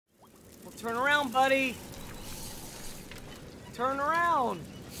Turn around, buddy. Turn around.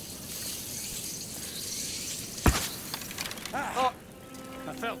 Ah,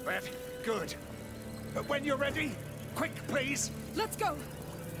 I felt that. Good. When you're ready, quick, please. Let's go.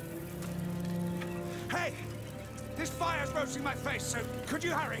 Hey, this fire's roasting my face, so could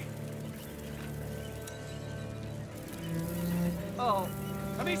you hurry? Oh.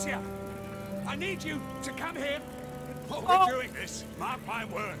 Amicia, I need you to come here. Oh, we're doing this. Mark my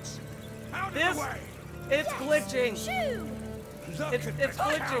words. Out of the way. It's glitching. Shoo! Look It's at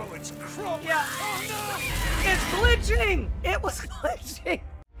glitching. the It's crawling. Yeah. Oh, no! It's glitching. It was glitching.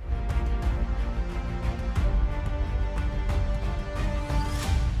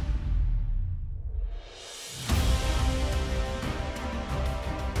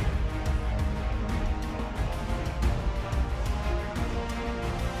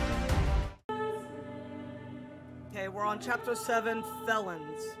 Okay, we're on chapter 7,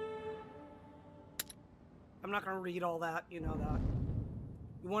 Felons. I'm not gonna read all that, you know that.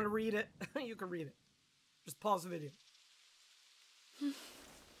 You want to read it? You can read it. Just pause the video.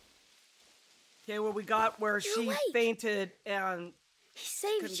 Okay, well, we got where she fainted and he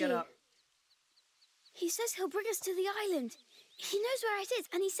saved couldn't you. get up. He says he'll bring us to the island. He knows where it is,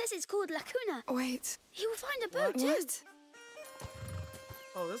 and he says it's called Lacuna. Wait. He will find a boat too. What?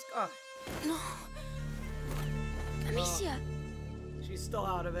 Oh, this guy. No. Amicia. She's still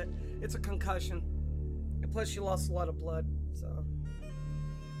out of it. It's a concussion. And plus, she lost a lot of blood, so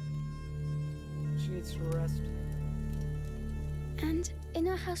she needs to rest. And in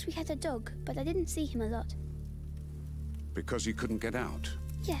our house we had a dog, but I didn't see him a lot. Because you couldn't get out.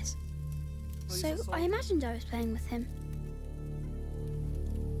 Yes. Oh, So I imagined I was playing with him.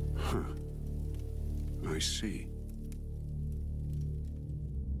 Huh. I see.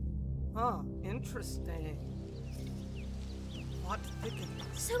 Huh, interesting. What thickens?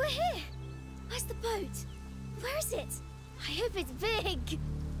 So we're here. Where's the boat? Where is it? I hope it's big.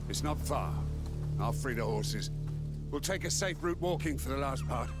 It's not far. I'll free the horses. We'll take a safe route walking for the last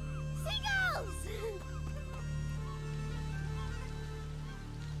part. Seagulls!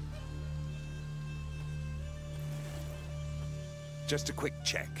 Just a quick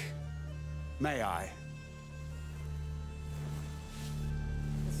check. May I?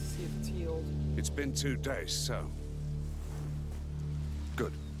 Let's see if it's healed. It's been 2 days, so...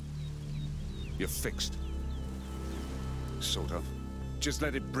 Good. You're fixed. Sort of. Just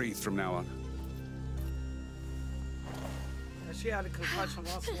let it breathe from now on. Yeah, she had a concussion,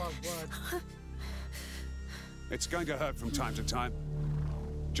 lost a lot of blood. It's going to hurt from time to time.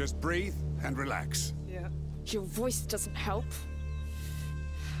 Just breathe and relax. Yeah. Your voice doesn't help.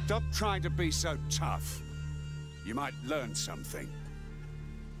 Stop trying to be so tough. You might learn something.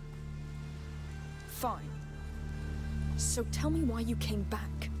 Fine. So tell me why you came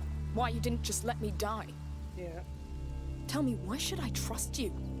back. Why you didn't just let me die. Yeah. Tell me, why should I trust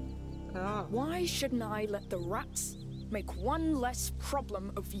you? Oh. Why shouldn't I let the rats make one less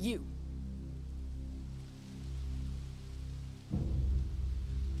problem of you?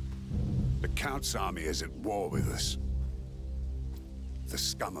 The Count's army is at war with us. The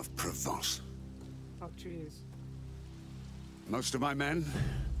scum of Provence. Oh, jeez. Most of my men,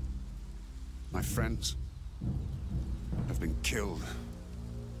 my friends, have been killed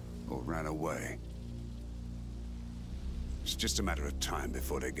or ran away. It's just a matter of time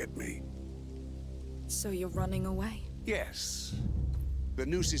before they get me. So you're running away? Yes. The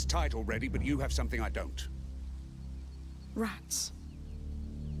noose is tight already, but you have something I don't. Rats.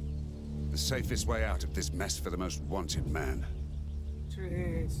 The safest way out of this mess for the most wanted man.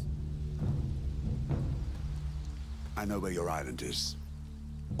 Jeez. I know where your island is.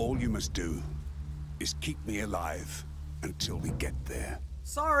 All you must do is keep me alive until we get there.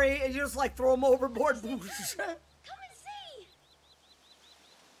 Sorry, and you just like throw him overboard. Come and see!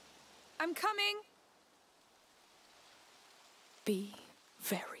 I'm coming! Be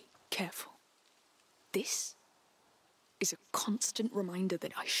very careful. This is a constant reminder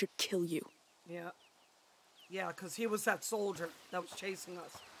that I should kill you. Yeah. Yeah, because he was that soldier that was chasing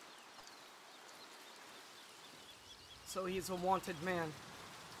us. So he's a wanted man.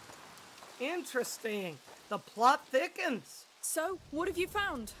 Interesting. The plot thickens. So, what have you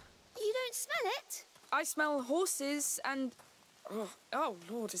found? You don't smell it? I smell horses and... Oh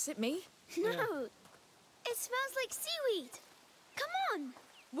Lord, is it me? No. Yeah. It smells like seaweed. Come on.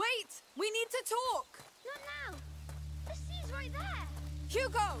 Wait! We need to talk! Not now. The sea's right there.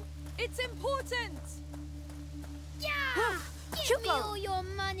 Hugo! It's important! Yeah! Give Hugo! me all your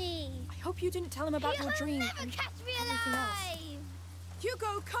money. I hope you didn't tell him about He'll your dream. never and catch me everything else. alive.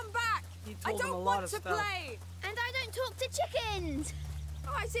 Hugo, come back! He I told him a don't lot want of to stuff. play! And I don't talk to chickens.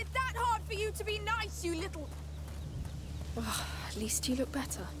 Oh, is it that hard for you to be nice, you little... Oh, at least you look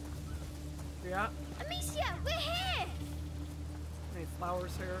better. Yeah. Amicia, we're here! Any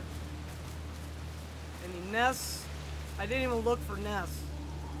flowers here? Any nests? I didn't even look for nests.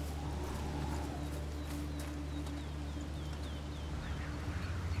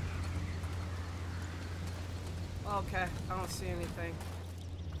 Okay, I don't see anything.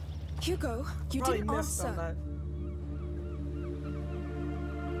 Hugo, you Probably didn't missed some, answer.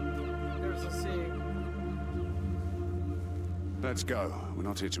 but there's a sea. Let's go. We're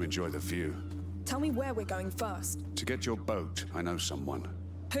not here to enjoy the view. Tell me where we're going first. To get your boat, I know someone.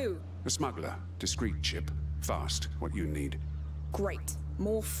 Who? A smuggler. Discreet chip. Fast. What you need. Great.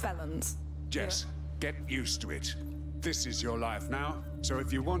 More felons. Jess, get used to it. This is your life now. So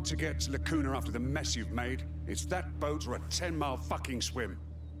if you want to get to Lacuna after the mess you've made, it's that boat or a 10-mile fucking swim.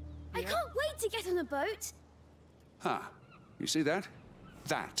 I can't wait to get on a boat. Huh. You see that?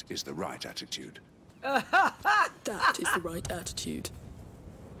 That is the right attitude. That is the right attitude.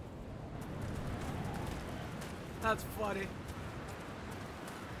 That's funny.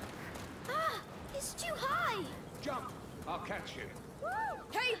 Ah, it's too high. Jump! I'll catch you. Woo!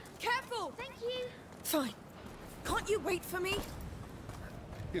 Hey, careful! Thank you. Fine. Can't you wait for me?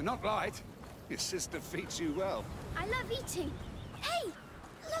 You're not light. Your sister feeds you well. I love eating. Hey,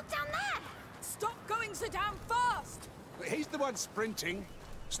 look down there. Stop going so damn fast! He's the one sprinting.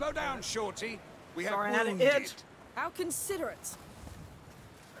 Slow down, Shorty. We have Sorry, I had an wounded. itch. How considerate.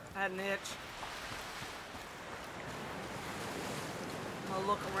 I had an itch. I'll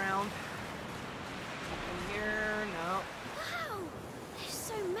look around. In here, no. Wow, there's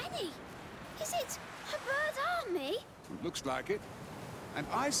so many. Is it a bird army? Looks like it. And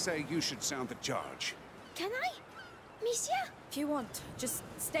I say you should sound the charge. Can I? Amicia? If you want, just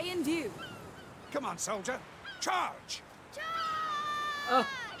stay in view. Come on, soldier. Charge! Oh,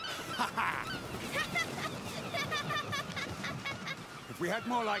 If we had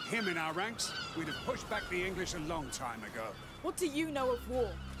more like him in our ranks, we'd have pushed back the English a long time ago. What do you know of war?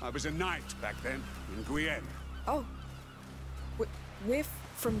 I was a knight back then, in Guyenne. Oh. We're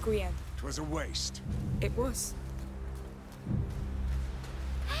from Guyenne. It was a waste. It was.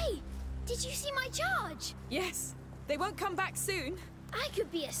 Hey, did you see my charge? Yes. They won't come back soon. I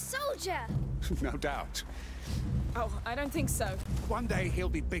could be a soldier. No doubt. Oh, I don't think so. One day he'll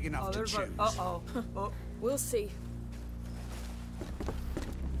be big enough oh to there's choose. a... Uh-oh. Oh, We'll see.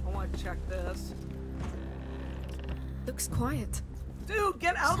 I want to check this. Looks quiet. Dude,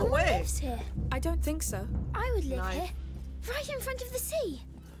 get out of the Someone way! lives here. I don't think so. I would live Nice. here, right in front of the sea.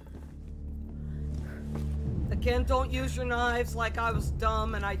 Again, don't use your knives like I was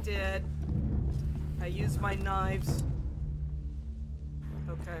dumb and I did. I used my knives.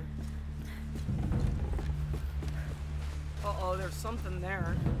 Okay. Uh-oh, there's something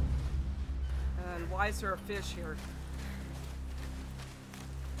there. And why is there a fish here?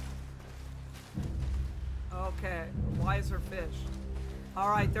 Okay, why is there fish?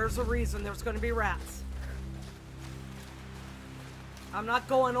 Alright, there's a reason. There's gonna be rats. I'm not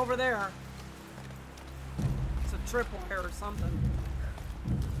going over there. It's a tripwire or something.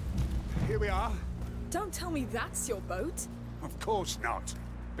 Here we are. Don't tell me that's your boat. Of course not.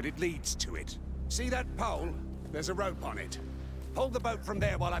 But it leads to it. See that pole? There's a rope on it. Pull the boat from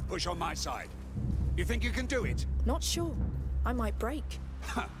there while I push on my side. You think you can do it? Not sure. I might break.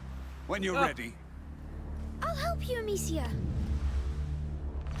 When you're Oh. ready. I'll help you, Amicia.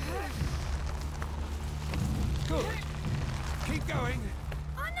 Good. Keep going.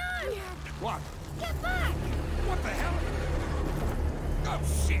 Oh no! What? Get back! What the hell? Oh,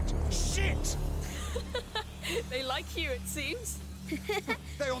 shit! Shit! They like you, it seems.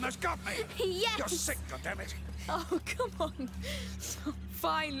 They almost got me! Yes! You're sick, goddammit! Oh, come on.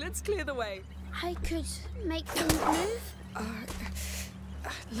 Fine, let's clear the way. I could make them move.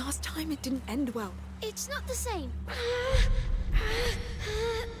 Last time it didn't end well. It's not the same.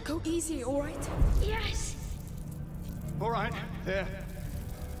 Go easy, all right? Yes. All right, they're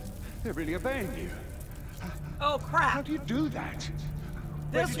really obeying you. Oh crap! How do you do that?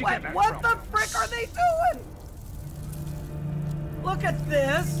 Where This did you way! get that What from? the frick are they doing? Look at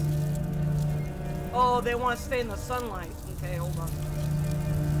this! Oh, they want to stay in the sunlight. Okay, hold on.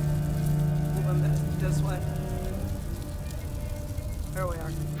 Moving this way. There we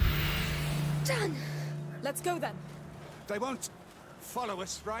are. Done. Let's go then. They won't follow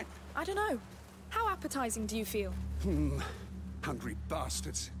us, right? I don't know. How appetizing do you feel? Hungry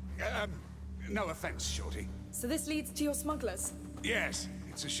bastards. No offense, Shorty. So this leads to your smugglers. Yes,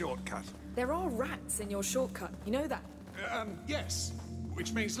 it's a shortcut. There are rats in your shortcut, you know that? Yes.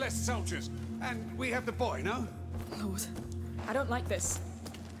 Which means less soldiers. And we have the boy, no? Lord, I don't like this.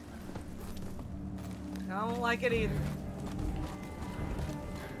 I don't like it either.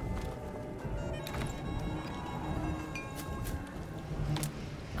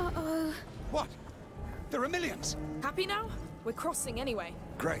 Uh-oh. What? There are millions. Happy now? We're crossing anyway.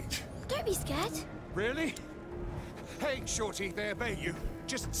 Great. Don't be scared. Really? Hey, Shorty, they obey you.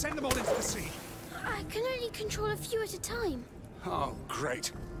 Just send them all into the sea. I can only control a few at a time. Oh,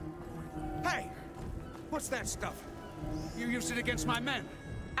 great. Hey! What's that stuff? You used it against my men.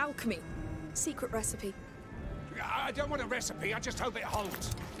 Alchemy. Secret recipe. I don't want a recipe, I just hope it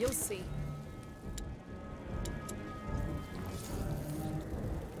holds. You'll see.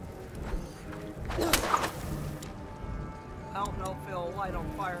 I don't know if it'll light on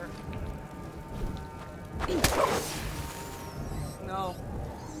fire. No.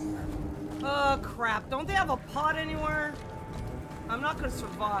 Oh, crap. Don't they have a pot anywhere? I'm not gonna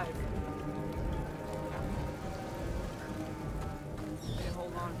survive. Okay,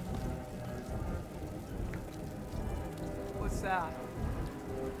 hold on. What's that?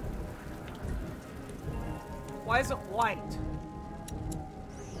 Why is it white?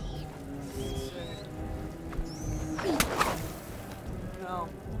 Let's see. No.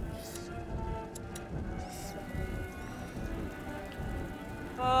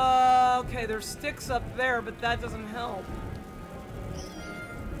 Okay, there's sticks up there, but that doesn't help.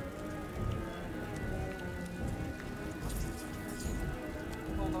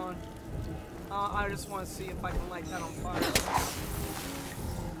 Hold on. I just want to see if I can light that on fire.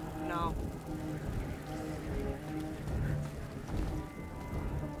 No.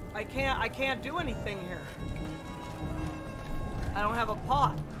 I can't do anything here. I don't have a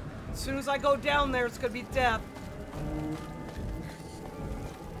pot. As soon as I go down there, it's gonna be death.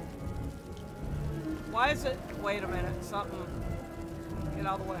 Why is it? Wait a minute, something. Get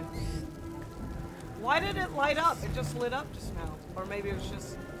out of the way. Why did it light up? It just lit up just now. Or maybe it was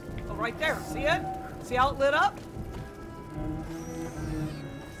just, oh, right there. See it? See how it lit up?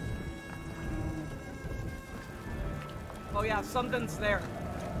 Oh yeah, something's there.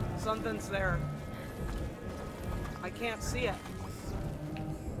 Something's there. I can't see it.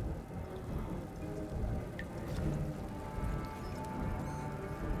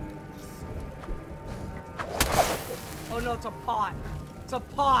 Oh no, it's a pot. It's a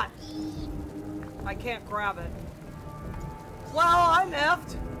pot. I can't grab it. Well, I'm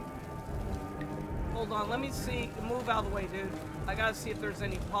effed. Hold on, let me see. Move out of the way, dude. I gotta see if there's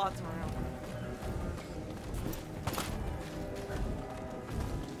any pots around.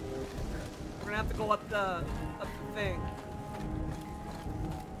 We're gonna have to go up the thing.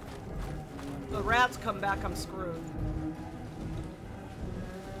 If the rats come back, I'm screwed.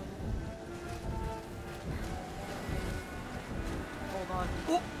 Hold on.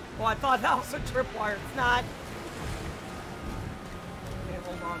 Oh, I thought that was a tripwire. It's not. Okay,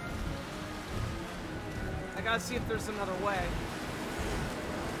 hold on. I gotta see if there's another way.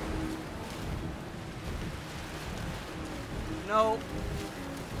 No.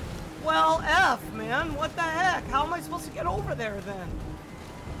 Well, F, man. What the heck? How am I supposed to get over there, then?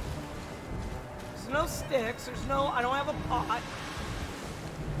 There's no sticks. There's no... I don't have a pot.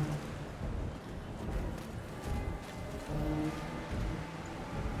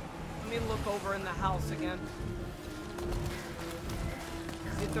 Let me look over in the house again.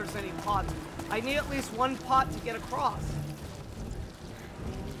 See if there's any pots. I need at least one pot to get across.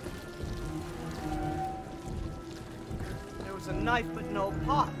 There was a knife, but no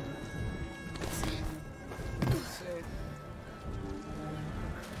pot. Let's see.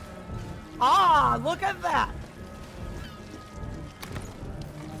 Ah, look at that!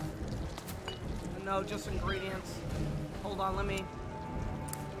 No, just ingredients. Hold on, let me...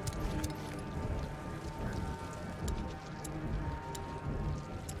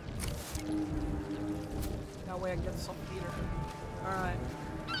 That way I can get some heater. Alright.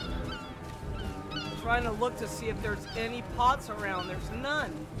 Trying to look to see if there's any pots around. There's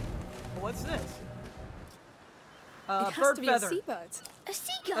none. What's this? It has Bird to be feather. a seabird. A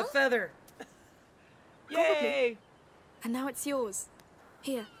seagull? A feather. Yay! And now it's yours.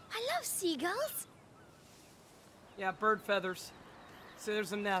 Here. I love seagulls. Yeah, bird feathers. See,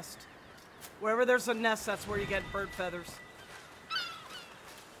 there's a nest. Wherever there's a nest, that's where you get bird feathers.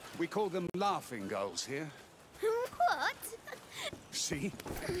 We call them laughing gulls here. What? See?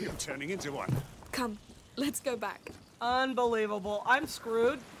 You're turning into one. Come, let's go back. Unbelievable. I'm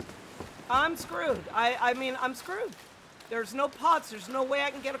screwed. I'm screwed. I mean, I'm screwed. There's no pots. There's no way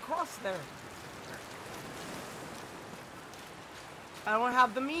I can get across there. I don't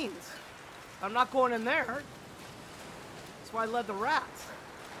have the means. I'm not going in there. That's why I led the rats.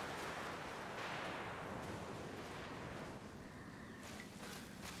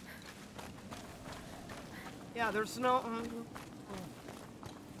 Yeah, there's no...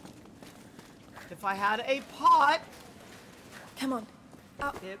 If I had a pot... Come on.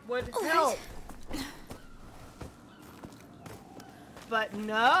 It would help. But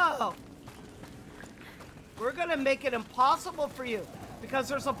no. We're gonna make it impossible for you because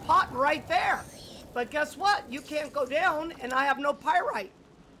there's a pot right there. But guess what? You can't go down and I have no pyrite.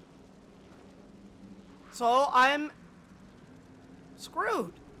 So I'm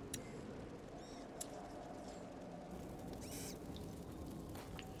screwed.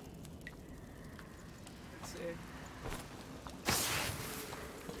 Let's see.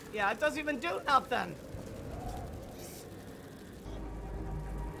 Yeah, it doesn't even do nothing.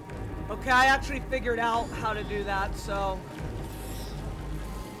 Okay, I actually figured out how to do that, so...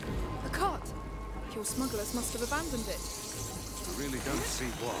 A cart. Your smugglers must have abandoned it. I really don't see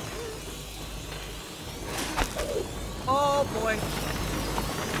why. Oh boy.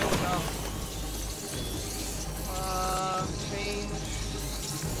 Here we go. Change.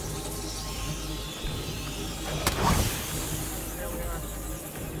 There we are.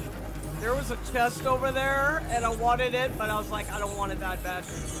 There was a chest over there, and I wanted it, but I was like, I don't want it that bad.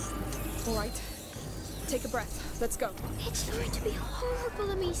 All right. Take a breath. Let's go. It's going to be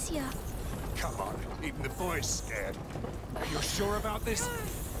horrible, Amicia. Come on, even the boy's scared. You're sure about this?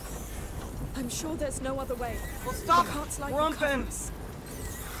 I'm sure there's no other way. Well, stop The cart's like rumping.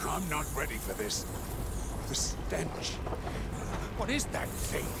 I'm not ready for this. The stench. What is that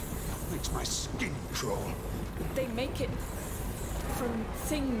thing? Makes my skin crawl. They make it from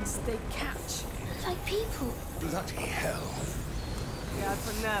things they catch. Like people. Bloody hell. Yeah,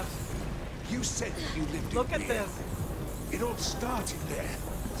 it's a nest. You said that you lived Look in at here. this. It all started there.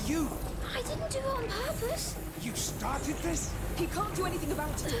 You I didn't do it on purpose. started this? He can't do anything about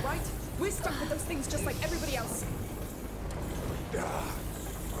it, all right? We're stuck with those things just like everybody else. Ah,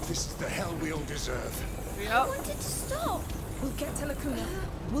 this is the hell we all deserve. I Yep. wanted to stop. We'll get to Lacuna.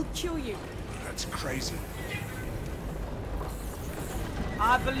 We'll cure you. That's crazy.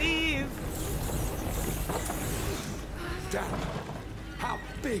 I believe. Damn. How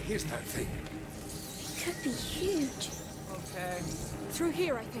big is that thing? It could be huge. Okay. Through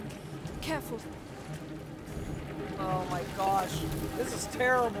here, I think. Careful. Oh my gosh. This is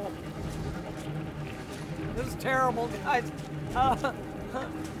terrible. This is terrible, guys.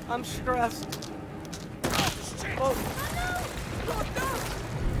 I'm stressed. Oh.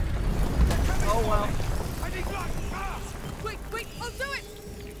 Oh well. I need light fast! Quick, quick, I'll do it!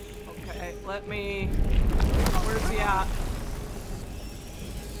 Okay, let me... Where's he at?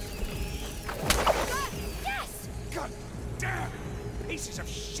 Yes! God damn! Pieces of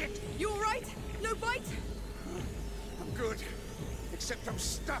shit! You all right? No bite? I'm good. Except I'm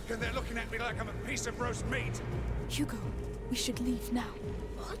stuck and they're looking at me like I'm a piece of roast meat. Hugo, we should leave now.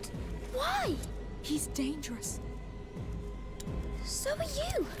 What? Why? He's dangerous. So are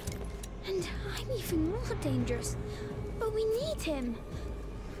you. And I'm even more dangerous. But we need him.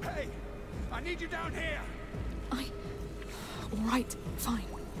 Hey! I need you down here! All right, fine.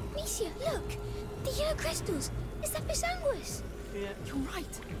 Amicia, look! The yellow crystals! Is that Bisanguis? Yeah. You're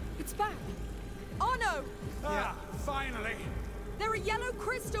right. It's back. Oh no! Ah, finally! There are yellow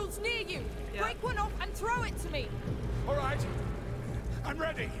crystals near you. Yeah. Break one off and throw it to me. All right. I'm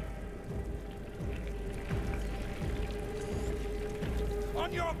ready.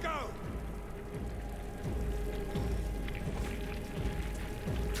 On your go!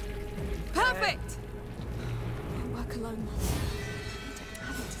 Perfect! Won't work alone. Need to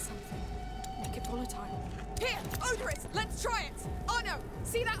add it to something. Make it volatile. Here, Odorous, let's try it. Oh no,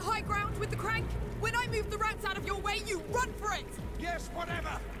 see that high ground with the crank? When I move the rats out of your way, you run for it. Yes,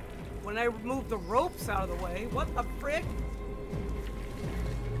 whatever! When I move the ropes out of the way, what the frick?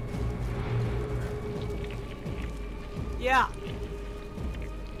 Yeah.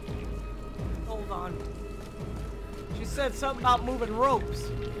 Hold on. She said something about moving ropes.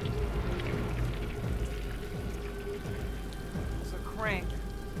 It's a crank.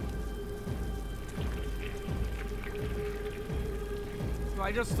 Do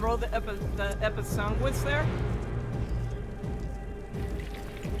I just throw the episanguis there?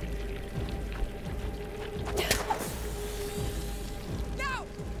 No!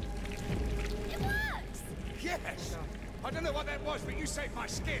 It works! Yes! I don't know what that was, but you saved my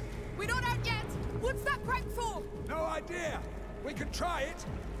skin. We're not out yet. What's that crank for? No idea. We could try it.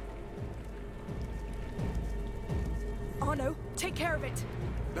 Arno, take care of it.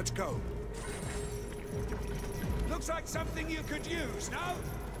 Let's go. Looks like something you could use, no?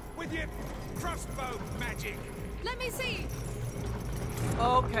 With your crossbow magic. Let me see.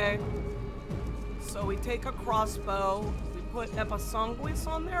 Okay. So we take a crossbow. We put episanguis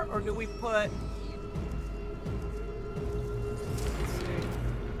on there, or do we put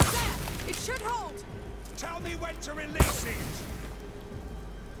should hold. Tell me when to release it.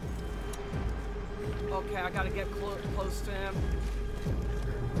 Okay, I gotta get close to him.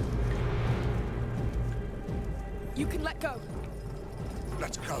 You can let go.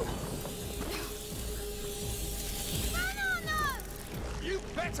 Let's go. No! You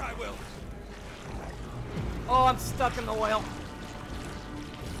bet I will. Oh, I'm stuck in the oil.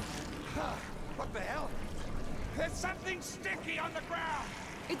 What the hell? There's something sticky on the ground.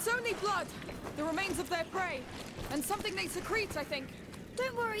 It's only blood. The remains of their prey. And something they secrete, I think.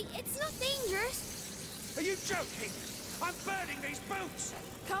 Don't worry, it's not dangerous. Are you joking? I'm burning these boots.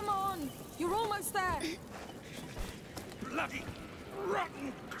 Come on. You're almost there. Bloody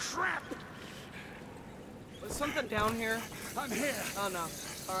rotten crap. Was something down here? I'm here. Oh no.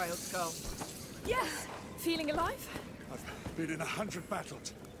 Alright, let's go. Yes. Feeling alive? I've been in 100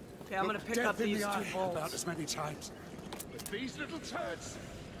 battles. Okay, I'm gonna Looked pick death up in these the two eye bolts. about as many times. But these little turds,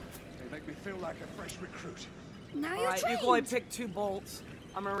 they make me feel like a fresh recruit. Now you're Alright, you trained. can only pick 2 bolts.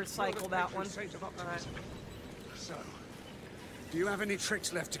 I'm gonna You're recycle the that one. patron saint of Alright. optimism. So, do you have any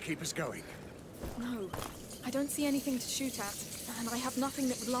tricks left to keep us going? No. I don't see anything to shoot at. And I have nothing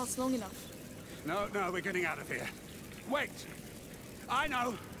that would last long enough. No, we're getting out of here. Wait! I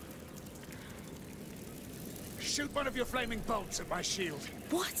know! Shoot one of your flaming bolts at my shield.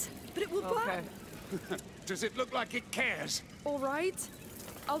 What? But it will Okay. burn. Does it look like it cares? All right.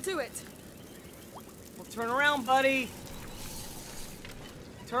 I'll do it. Well, turn around, buddy.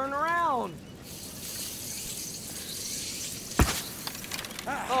 Turn around.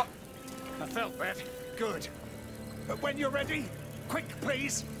 Oh, I felt that. Good. But when you're ready, quick,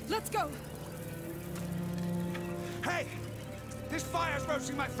 please. Let's go. Hey! This fire's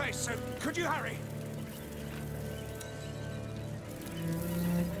roasting my face, so could you hurry?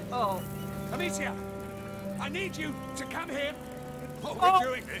 oh. Amicia! I need you to come here. Oh, Oh. we're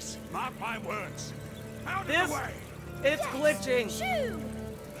doing this. Mark my words. Out of This- the way! It's glitching. Shoo!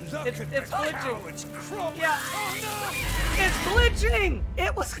 Look It's at glitching. the cowards crawling. Yeah. Oh, It's glitching!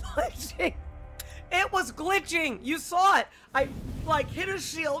 It was glitching! It was glitching! You saw it! I, like, hit a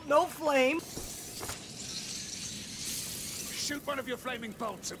shield, no flame. no! Shoot one of your flaming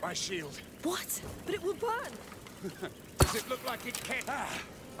bolts at my shield. What? But it will burn. Does it look like it can?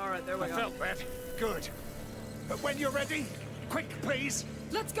 Alright, there we I go. felt that. Good. But when you're ready, quick, please.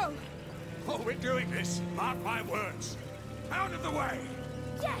 Let's go. Oh, we're doing this. Mark my words. Out of the way!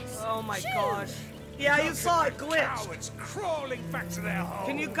 Yes! Oh my Shoo! gosh. Yeah, you Look saw at it the glitch. Cowards crawling back to their holes.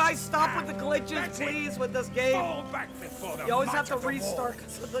 Can you guys stop with the glitches, That's it. please, with this game? Fall back before the You always might have to of the restart war.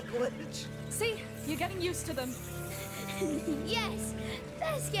 because of the glitch. See? You're getting used to them. Yes!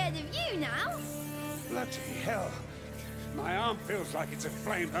 They're scared of you now. Bloody hell. My arm feels like it's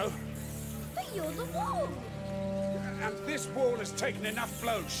aflame, though. But you're the wall. And this wall has taken enough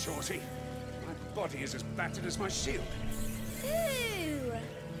blows, Shorty. My body is as battered as my shield. Ooh!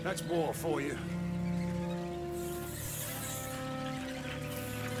 That's war for you.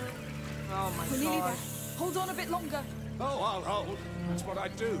 Oh my We're nearly there. gosh. Hold on a bit longer. Oh, I'll hold. That's what I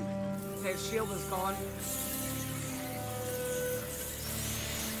do. Okay, shield is gone.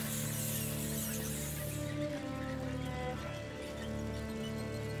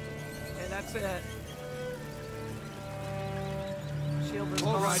 Okay, that's it. Shield is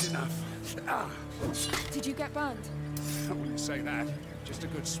All gone. right, enough. Ah, Did you get burned? I wouldn't say that. Just a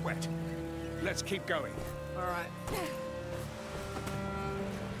good sweat. Let's keep going. Alright.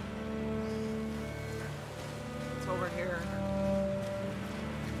 It's over here.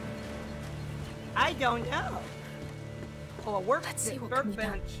 I don't know. Oh, a Let's see what can be done.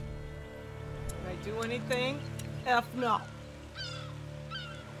 workbench. Can I do anything? F no.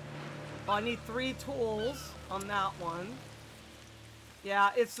 Oh, I need 3 tools on that one. Yeah,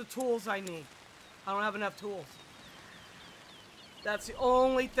 it's the tools I need. I don't have enough tools. That's the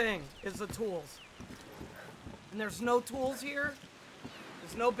only thing, is the tools. And there's no tools here?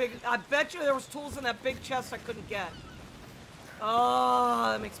 There's no big... I bet you there was tools in that big chest I couldn't get.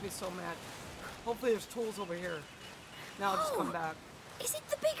 Oh, that makes me so mad. Hopefully there's tools over here. Now I'll just come back. Is it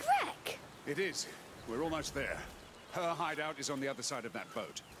the big wreck? It is. We're almost there. Her hideout is on the other side of that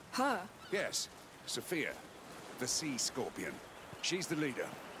boat. Her? Yes, Sophia, the sea scorpion. She's the leader.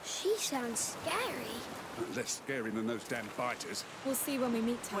 She sounds scary. Less scary than those damn biters. We'll see when we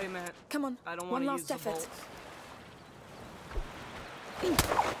meet her. Wait a minute. Come on. I don't One want to use last the effort. bolts.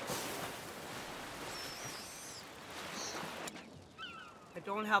 I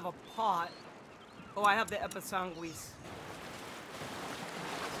don't have a pot. Oh, I have the episanguis.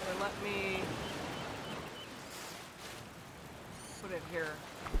 So let me put it here.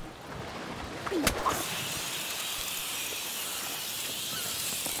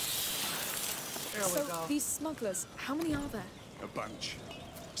 These smugglers, how many are there? A bunch.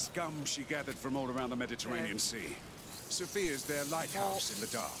 Scum she gathered from all around the Mediterranean Sea. Sophia's their lighthouse in the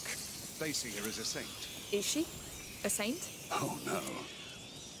dark. They see her as a saint. Is she? A saint? Oh, no.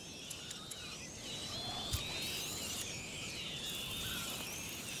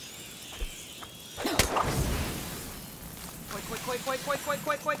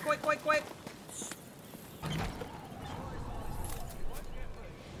 Quick.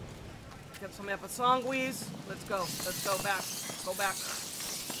 Get some episanguis. Let's go back. Go back.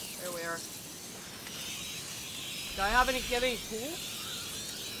 There we are. Do I have any, get any tools?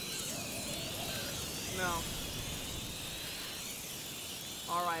 No.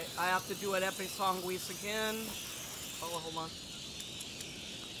 Alright, I have to do an episanguis again. Oh, hold on.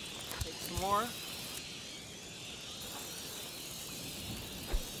 Take some more.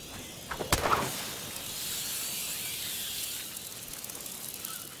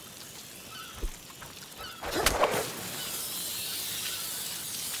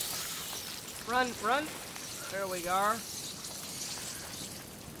 Run. There we are. Get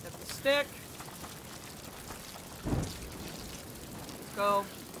the stick. Let's go.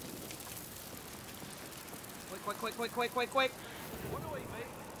 Quick. What do we make?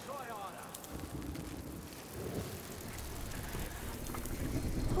 Try harder.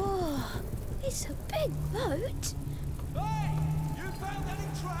 Oh, it's a big boat. Hey! You found any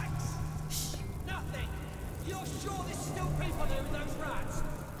tracks? Shh! Nothing! You're sure there's still people there with those rats?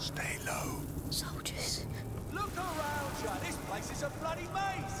 Stay low. Soldiers. Look around you! This place is a bloody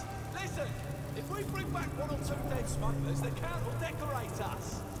maze! Listen! If we bring back 1 or 2 dead smugglers, the Count will decorate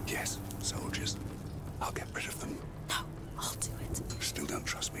us! Yes, soldiers. I'll get rid of them. No, I'll do it. Still don't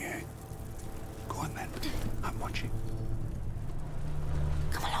trust me, eh? Go on then. I'm watching.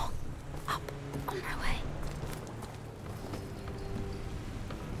 Come along. Up. On my way.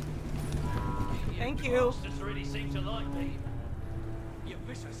 Thank you. Bastards really seem to like me. You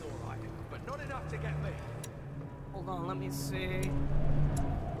miss us all right, but not enough to get me. Hold on, let me see.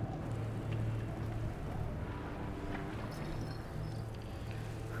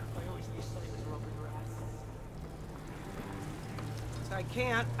 I always knew something was wrong with rats. So I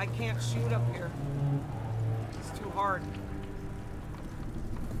can't shoot up here. It's too hard.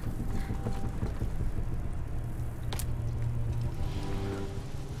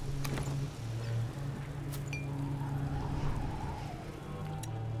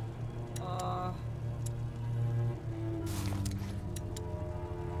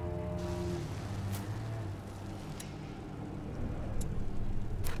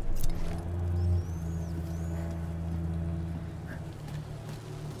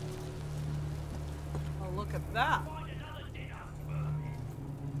 Look at that.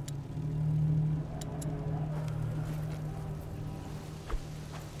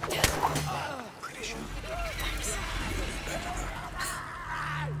 Pretty sure.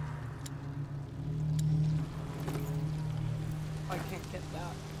 I can't get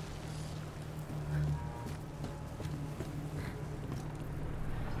that.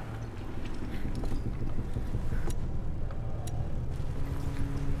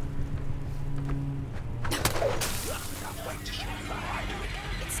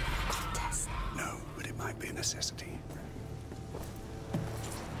 Necessity.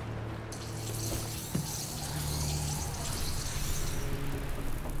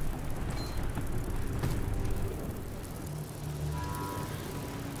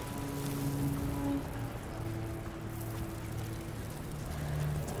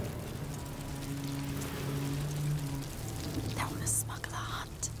 They're on a smuggler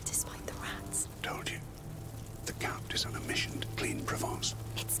hunt, despite the rats. Told you. The Count is on a mission to clean Provence.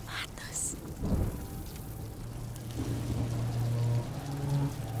 It's madness.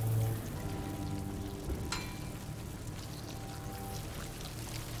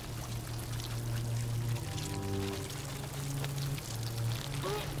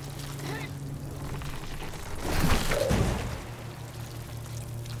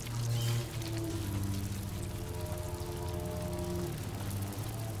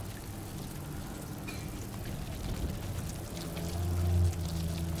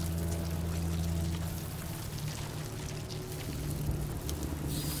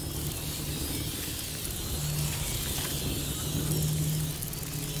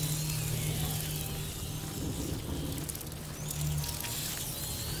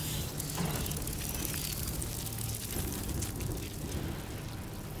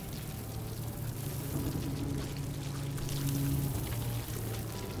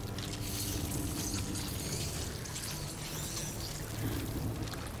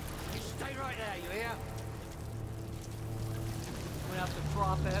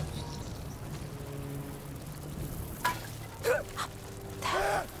 Drop it.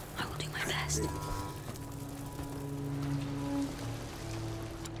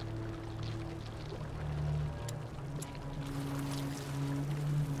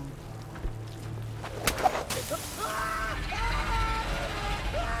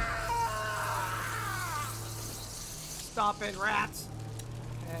 stupid rats.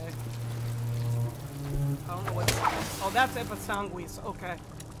 Okay. I don't know what. Oh, that's Episanguis. Okay.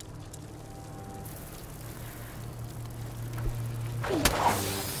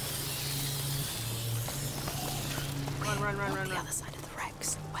 Run. The other side of the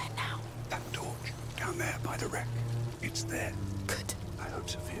wrecks. Where now? That torch, down there by the wreck. It's there. Good. I hope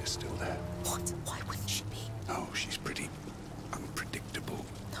Sophia's still there. What? Why wouldn't she be? Oh, she's pretty unpredictable.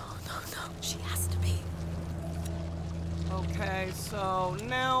 No. She has to be. Okay, so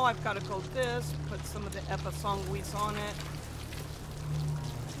now I've got to go this, put some of the Episanguis on it.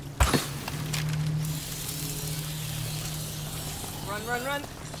 Run.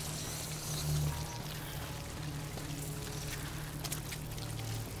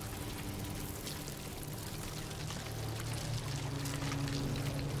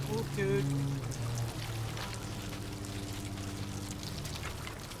 Oh, dude.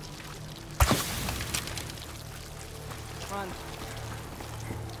 Run.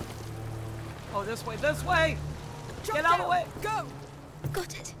 Oh, this way! Drop Get out of the down. way! Go!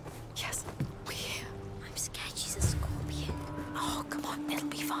 Got it. Yes, we're here. I'm scared she's a scorpion. Oh, come on, it'll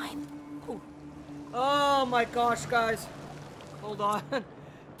be fine. Oh my gosh, guys. Hold on.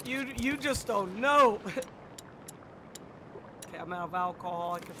 You just don't know. Okay, I'm out of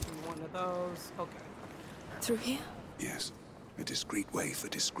alcohol. I can do one of those. Okay. Through here? Yes, a discreet way for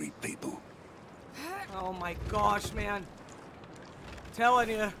discreet people. Oh my gosh, man. Telling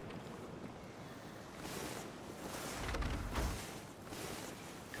you.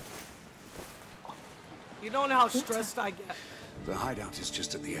 You don't know how stressed I get. The hideout is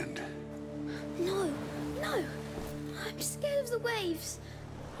just at the end. No. I'm scared of the waves.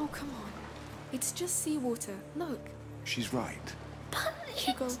 Oh, come on. It's just seawater. Look. She's right. But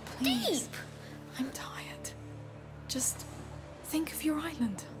Hugo, it's please. deep. I'm tired. Just think of your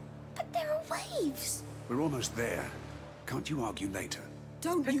island. But there are waves. We're almost there. Can't you argue later?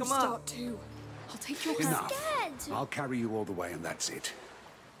 Don't pick you 'em up. start too. I'll take your hand. Enough. Scared. I'll carry you all the way and that's it.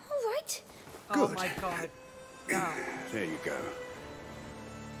 All right. Oh Good. my god. Yeah. There you go.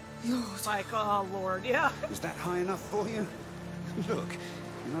 It's like, oh Lord, yeah. Is that high enough for you? Look,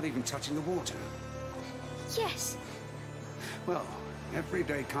 you're not even touching the water. Yes. Well, every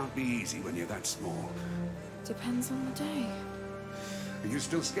day can't be easy when you're that small. Depends on the day. Are you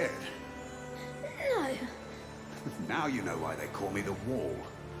still scared? No. Now you know why they call me the Wall.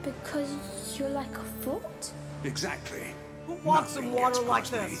 Because you're like a fort? Exactly. Who walks in Nothing water gets like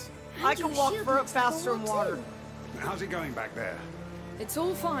past me. this? And I can your walk shield for makes faster in the water. too. How's it going back there? It's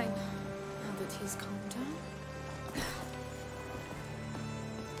all fine. Now that he's calmed down.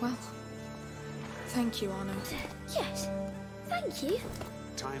 Well, thank you, Arno. Yes. Thank you.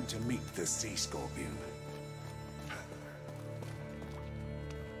 Time to meet the sea scorpion.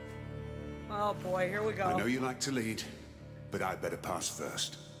 Oh boy, here we go. I know you like to lead, but I'd better pass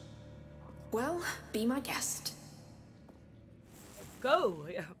first. Well, be my guest. Go.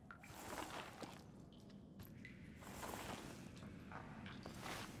 Yeah.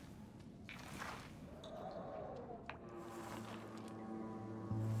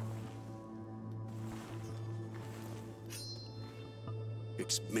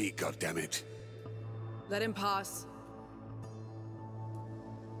 It's me, goddammit. Let him pass.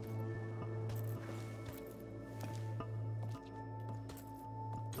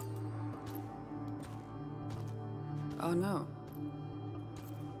 Oh no.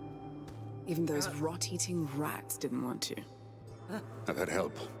 Even those rot-eating rats didn't want to. I've had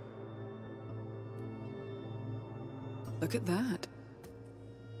help. Look at that.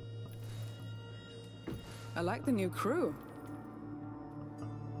 I like the new crew.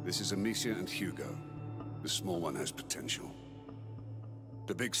 This is Amicia and Hugo. The small one has potential.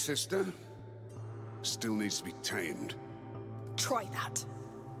 The big sister still needs to be tamed. Try that.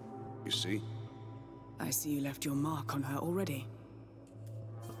 You see? I see you left your mark on her already.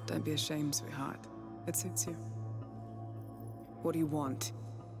 Don't be ashamed, sweetheart. It suits you. What do you want?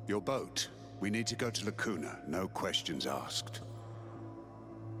 Your boat. We need to go to Lacuna. No questions asked.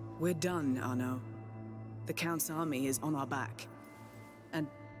 We're done, Arno. The Count's army is on our back. And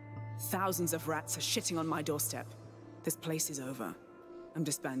thousands of rats are shitting on my doorstep. This place is over. I'm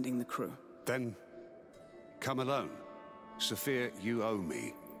disbanding the crew. Then, come alone. Sophia, you owe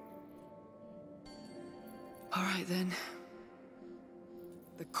me. All right, then.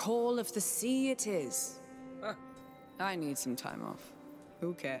 The call of the sea it is. I need some time off.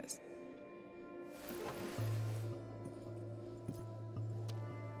 Who cares?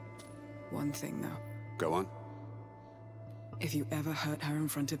 One thing, though. Go on. If you ever hurt her in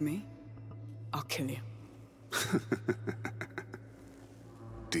front of me, I'll kill you.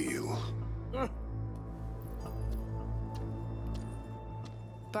 Deal.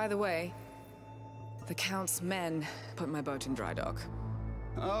 By the way, the Count's men put my boat in dry dock.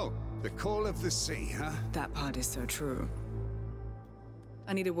 Oh, the call of the sea, huh? That part is so true.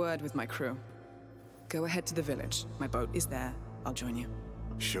 I need a word with my crew. Go ahead to the village. My boat is there. I'll join you.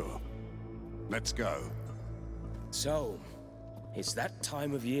 Sure. Let's go. So, it's that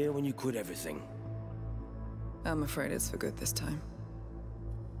time of year when you quit everything. I'm afraid it's for good this time.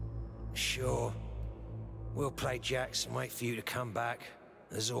 Sure. We'll play jacks and wait for you to come back,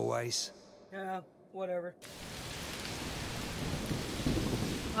 as always. Yeah, whatever.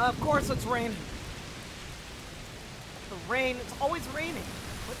 Of course it's raining. The rain, it's always raining.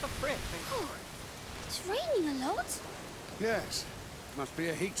 What the frick? Oh, it's raining a lot. Yes. Must be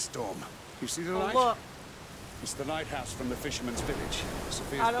a heat storm. You see the Oh, light? look. It's the lighthouse from the fisherman's village.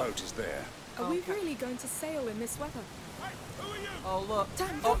 Sophia's boat is there. Are we really going to sail in this weather? Hey, who are you? Oh, look.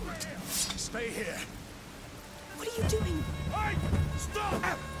 Damn, Oh, Stay here. what are you doing? Hey,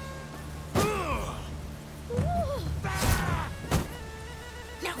 stop!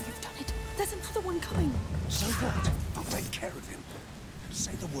 Now you've done it. There's another one coming. So what? I'll take care of him.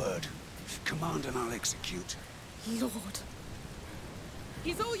 Say the word. Command and I'll execute. Lord.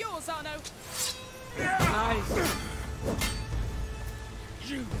 He's all yours, Arno. nice.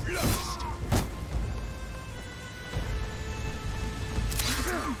 You lost.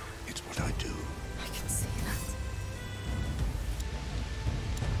 It's what I do. I can see that.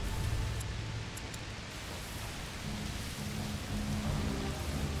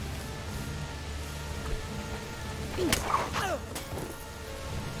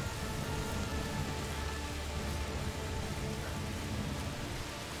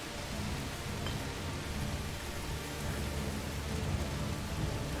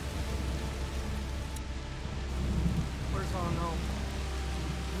 Where's Arno?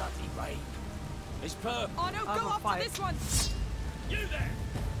 Bloody rain. It's per. Arno, Have go a after fight. this one. You there!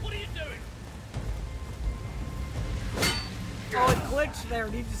 What are you doing? Oh, it glitched there.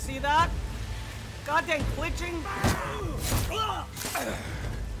 Did you see that? Goddamn glitching.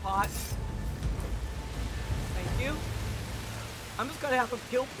 Hot. Thank you. I'm just gonna have to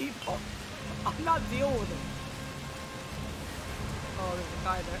kill people. I'm not dealing with it. Oh, there's a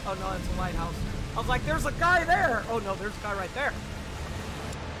guy there. Oh no, it's a lighthouse. I was like, there's a guy there. Oh no, there's a guy right there.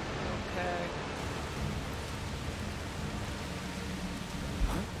 Okay.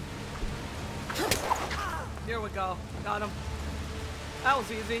 Here we go. Got him. That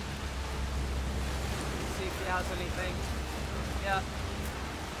was easy. Let's see if he has anything. Yeah.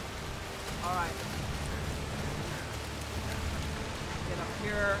 Alright. Get up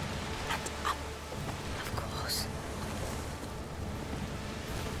here. Of course.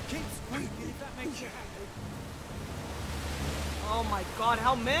 Keep squeaking if that makes you happy. Oh my god,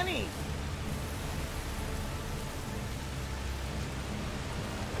 how many?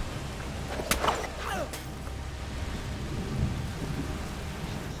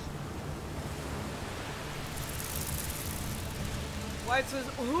 Why it says,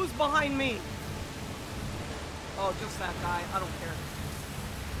 who's behind me? Oh, just that guy. I don't care.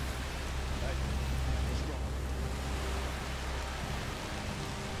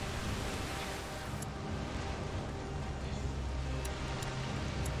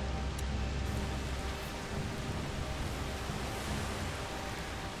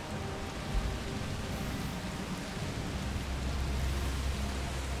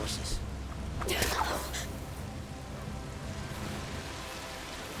 What's this? Here!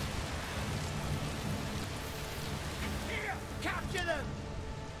 Capture them!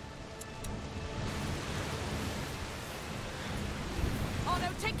 Arno,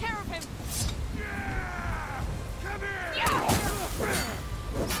 take care of him. Yeah! Come here!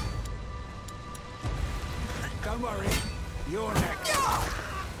 Don't worry. You're next.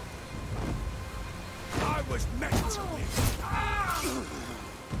 I was meant to live.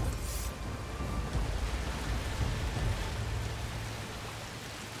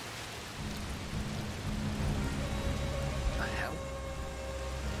 The hell?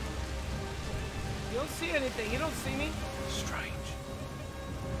 You don't see anything. You don't see me. Strange.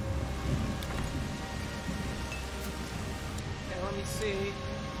 Okay, let me see.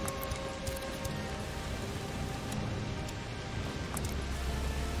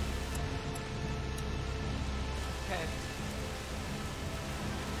 Okay.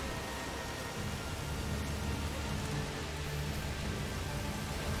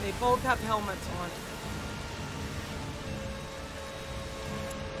 They both have helmets on.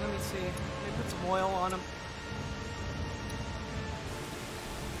 Let me see. Let me put some oil on them.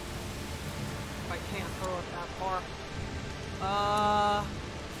 If I can't throw it that far.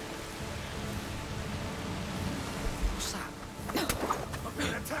 What's that? I'm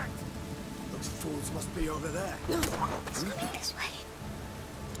being attacked. hordes must be over there. It's coming this way.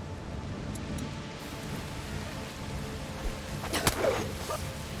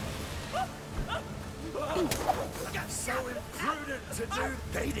 So imprudent to do.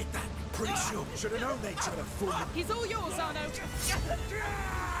 They did that. Pretty sure. Should have known they'd try to fool me. He's all yours, Arno.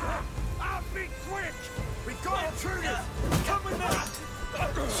 I'll be quick! We've got intruders! Come with me!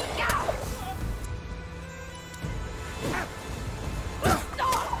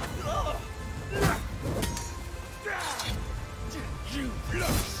 You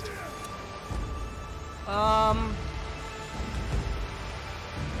lost!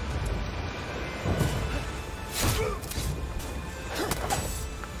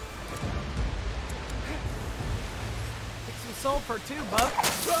 Sulfur too, Buck.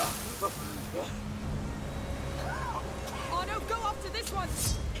 Arno, go after this one.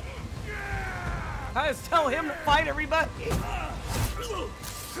 I just tell him to fight everybody.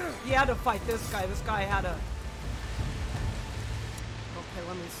 He had to fight this guy. This guy had to. Okay,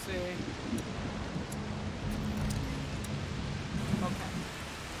 let me see. Okay.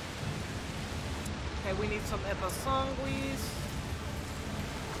 Okay, we need some Epasanguis.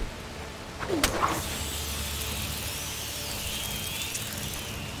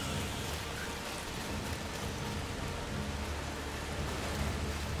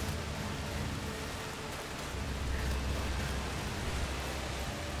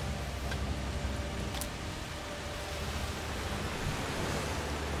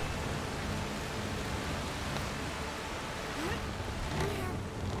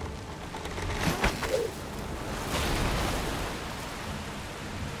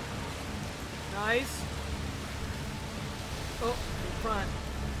 Nice. Oh, in front.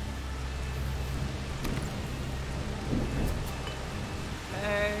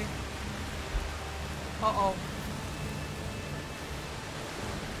 Okay. Uh-oh.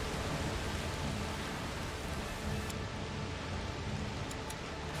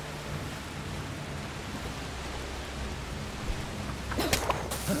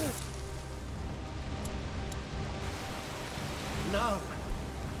 No.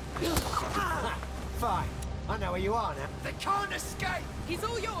 Fine. I know where you are now. They can't escape! He's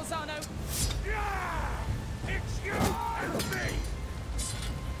all yours, Arno. Yeah! It's you and me!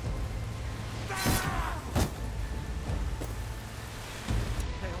 Ah!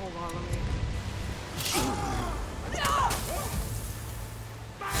 Okay, hold on, let me...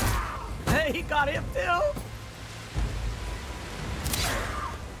 Hey, he got him too!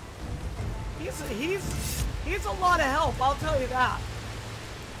 He's a lot of help, I'll tell you that.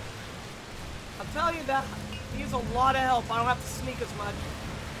 I'll tell you that. He's a lot of help. I don't have to sneak as much.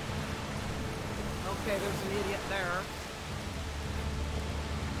 Okay, there's an idiot there.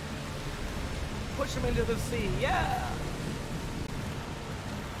 Push him into the sea. Yeah!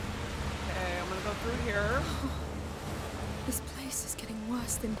 Okay, I'm gonna go through here. This place is getting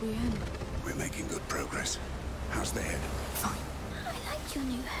worse than Guyenne. We're making good progress. How's the head? Fine. I like your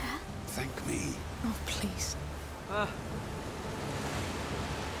new hair. Thank me. Oh, please.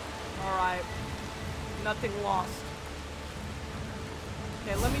 Alright. Nothing lost.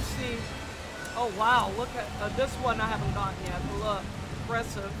 Okay, let me see. Oh, wow. Look at this one I haven't gotten yet. Look.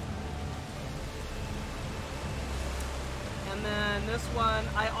 Impressive. And then this one,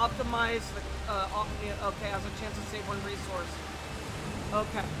 I optimized the, okay, has a chance to save one resource.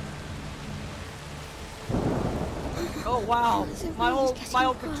 Okay. Oh, wow. My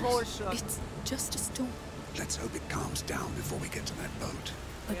whole controller shook. It's just a storm. Let's hope it calms down before we get to that boat.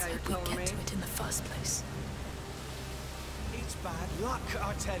 Let's Yeah, hope you're we telling get me. to it in the first place. It's bad luck,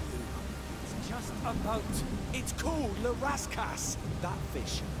 I tell you. It's just a boat. It's called Le Rascas. That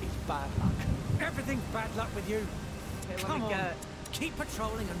fish is bad luck. Everything's bad luck with you. Okay, let Come me on. get... Keep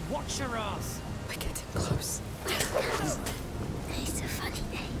patrolling and watch your ass. We're getting close. It's a funny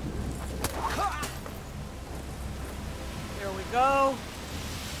name. Here we go.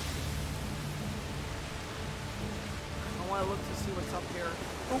 I want to look to see what's up here.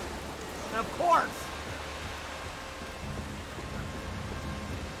 Oop. And of course.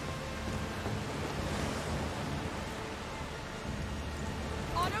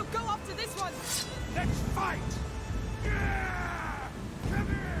 Arno, go after this one. Let's fight! Yeah! Come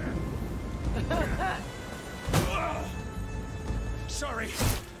here! Sorry,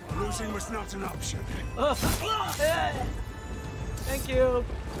 losing was not an option. Thank you.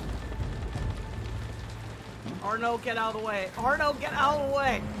 Arno, get out of the way. Arno, get out of the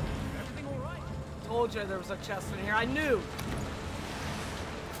way. Everything all right? Told you there was a chest in here. I knew.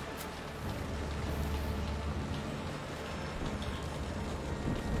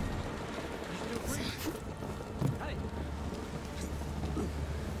 Hey.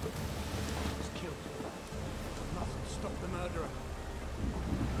 Just killed.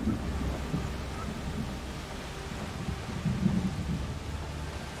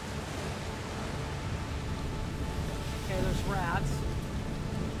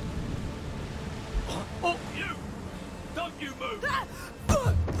 you move!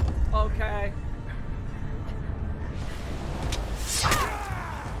 Okay.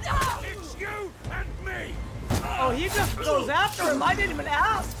 It's you and me! Oh, he just goes after him. I didn't even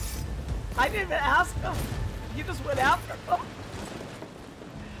ask. I didn't even ask him. He just went after him.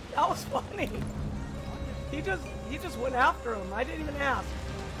 That was funny. He just went after him. I didn't even ask.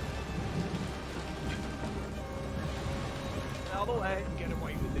 Out of the way. Get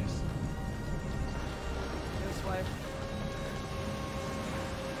away with this. This way.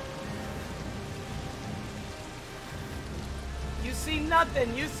 You see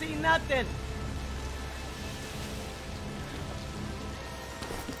nothing. You see nothing.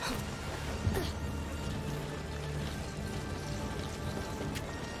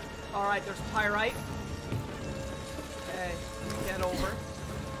 All right, there's pyrite. Okay, get over.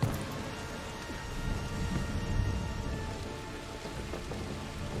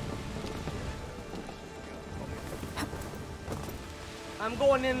 I'm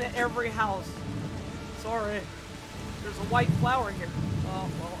going into every house. Sorry. There's a white flower here. Oh,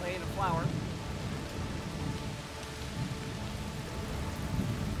 well, it ain't a flower.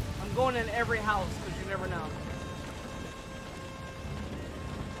 I'm going in every house because you never know.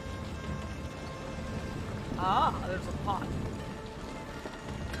 Ah, there's a pot.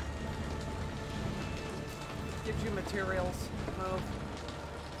 Gives you materials. Move.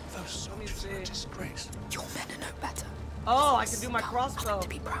 Those soldiers are a disgrace. Your men are no better. Oh, I can do my crossbow. Nothing to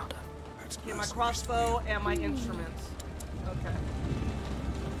be proud of. Get my crossbow and my instruments. Okay.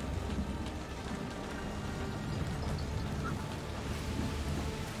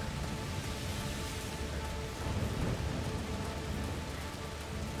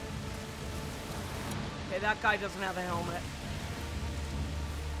 Okay, that guy doesn't have a helmet.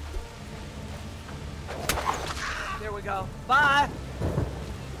 There we go. Bye!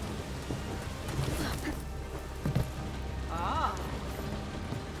 Ah.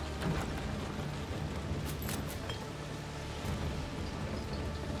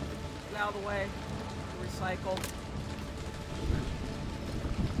 Get out of the way. Recycle.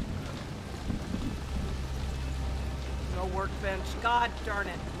 No workbench. God darn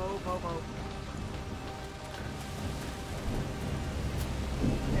it. Move, move, move.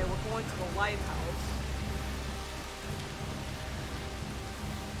 Okay, we're going to the lighthouse.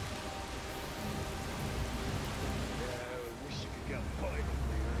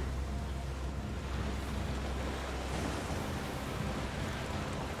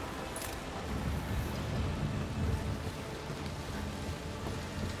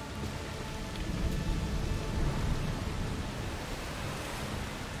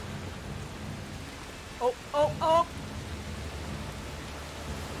 Oh, oh, oh!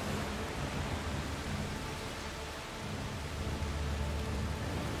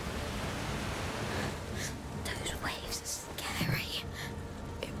 Those waves are scary.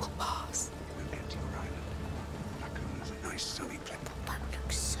 It will pass. We'll get to your island. Lagoon's a nice sunny place. The boat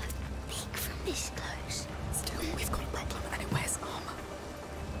looks so big from this close. Still, we've got a problem and it wears armor.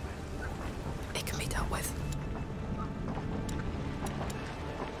 It can be dealt with.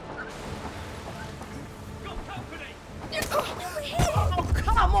 Oh,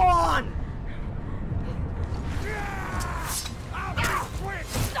 come on!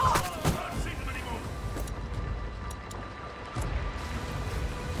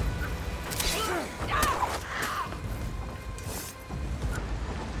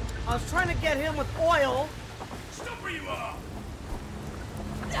 I was trying to get him with oil. Stop where you are!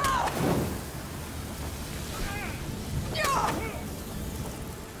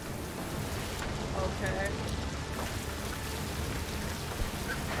 Okay.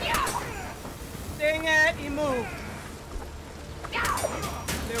 Dang it, he moved.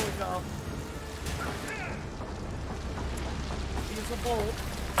 There we go. Use a bolt.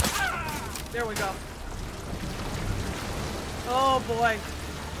 There we go. Oh boy.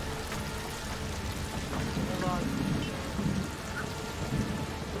 Hold on.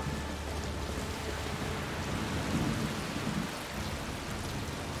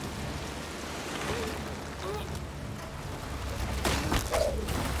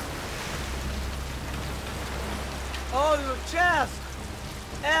 Oh, there's a chest!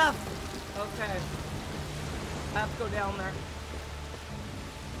 F! Okay. I have to go down there.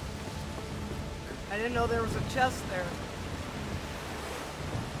 I didn't know there was a chest there.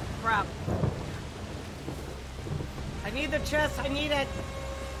 Crap. I need the chest, I need it!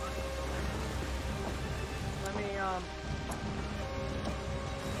 Let me, no,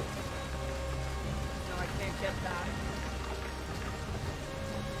 I can't get that.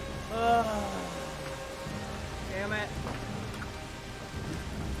 Ugh. Damn it.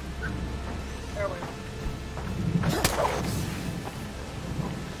 There we go.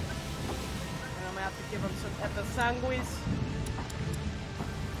 sanguis.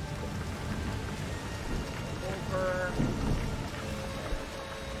 Over.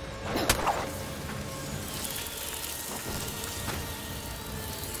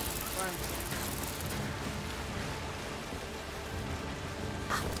 Run.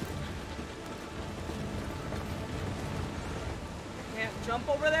 Can't jump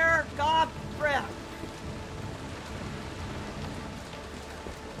over there? God, frick.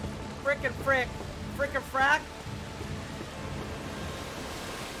 Frickin' frick. Frickin' frack.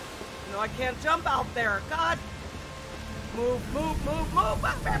 No, I can't jump out there. God. Move, move, move, move.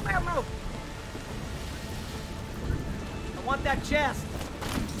 Move, move, move, move. I want that chest.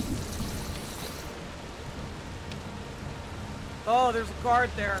 Oh, there's a guard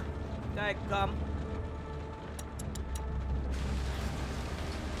there. Dadgum.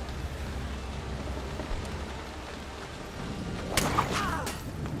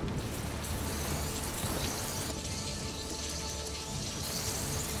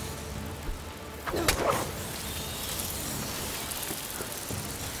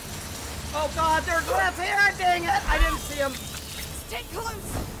 Oh God, there's left here! Dang it! I didn't see him. Stay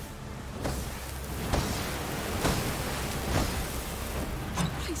close!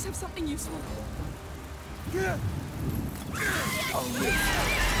 Please have something useful. Dang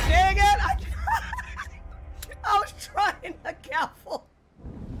it! I was trying to gavel.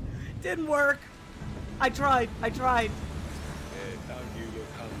 Didn't work. I tried. Don't you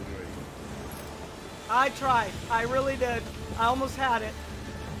look hungry? I tried. I really did. I almost had it.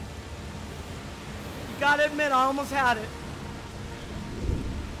 You gotta admit, I almost had it.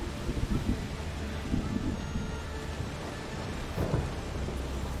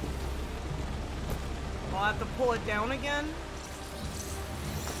 I'll have to pull it down again.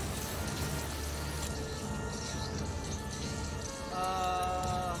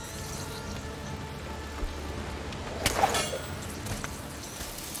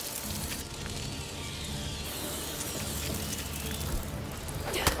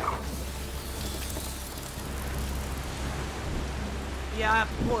 Yeah, I have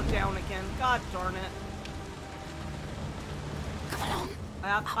to pull it down again. God darn it. Come along. I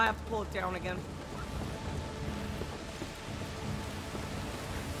have to pull it down again.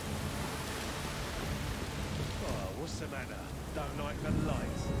 Oh, what's the matter? Don't like the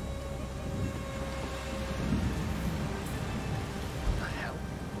lights? What the hell?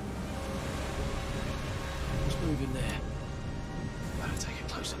 What's moving there? Better take a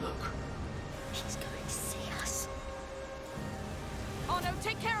closer look. He's going to see us. Oh no,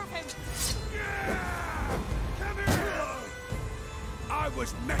 take care of him! Yeah! Come here! I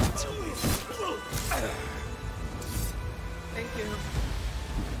was meant to win. Thank you.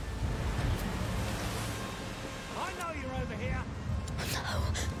 I know you're over here. No.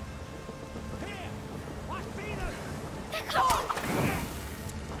 Here! I've seen them! They're gone.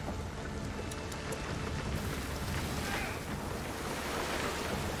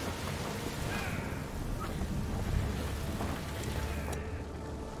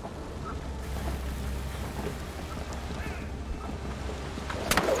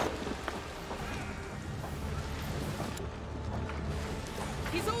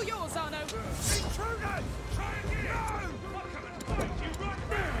 He's all yours, Arno! Intruders! Try and get out! I'll come and find you right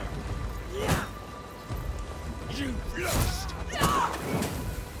now! You've lost!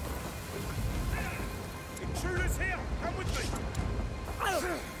 Intruders here! Come with me!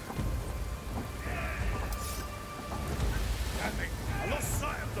 Damn it! I lost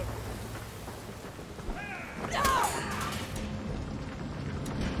sight of them!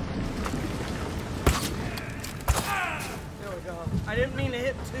 There we go. I didn't mean to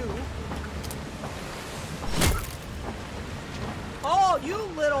hit two. Oh, you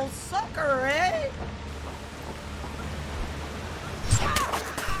little sucker, eh?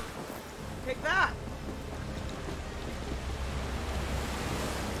 Take that.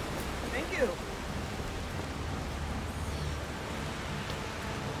 Thank you.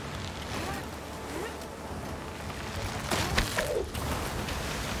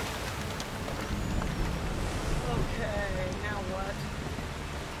 Okay, now what?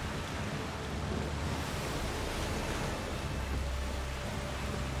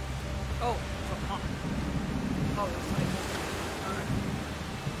 Oh, it's a pump. Oh, it's like alright.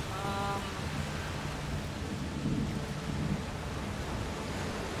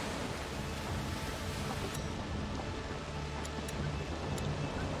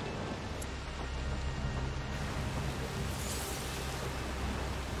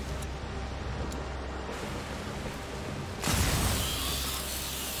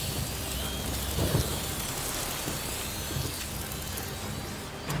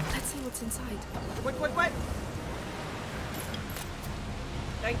 Let's see what's inside. Wait, wait, wait!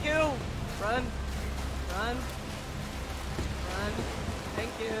 Thank you. Run. Run. Run.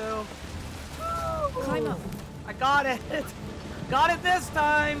 Thank you. Climb up. I got it. Got it this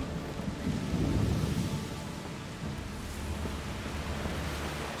time.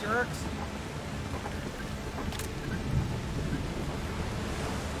 Jerks.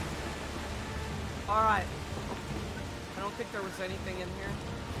 All right. I don't think there was anything in here.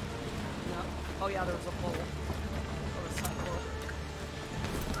 No. Oh yeah, there was a bowl. Or a sideboard.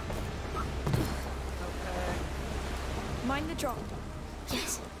 Okay. Mind the drop.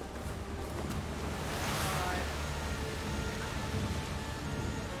 Yes. Alright.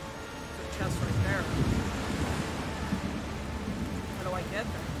 The chest right there. How do I get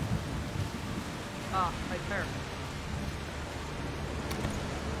there? Ah, right there.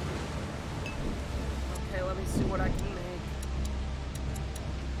 Okay, let me see what I can make.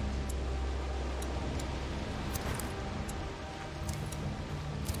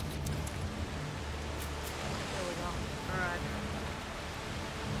 There we go. Alright.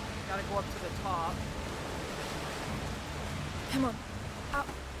 Gotta go up to the top. Come on. Up.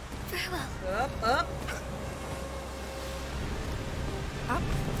 Very well. Up, up. Up.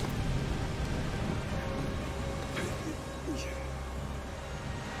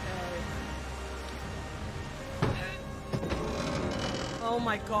 Oh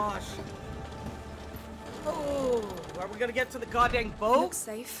my gosh. Oh, are we gonna get to the goddamn boat? Looks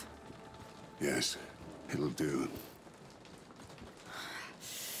safe. Yes, it'll do.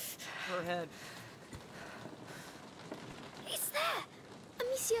 Her head. It's there.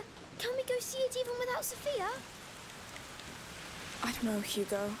 Amicia, can we go see it even without Sophia? I don't know,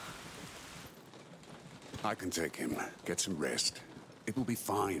 Hugo. I can take him. Get some rest. It will be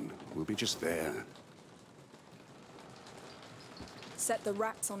fine. We'll be just there. Set the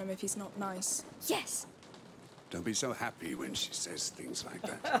rats on him if he's not nice. Yes. Don't be so happy when she says things like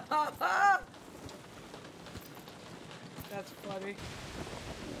that. That's funny.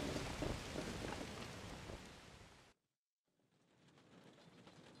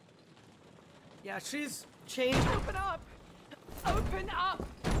 Yeah, she's changed. Open up! Open up!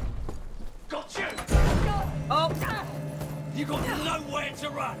 Got you! Oh! You got nowhere to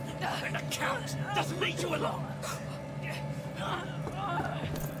run! And the Count doesn't need you along!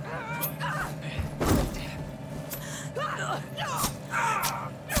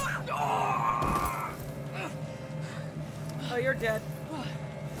 Oh, you're dead.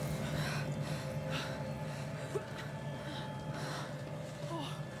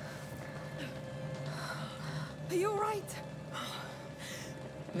 Are you alright?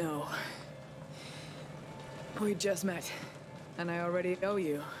 No. We just met, and I already owe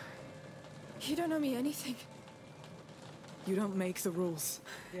you. You don't owe me anything. You don't make the rules.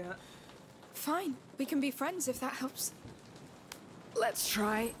 Yeah. Fine. We can be friends if that helps. Let's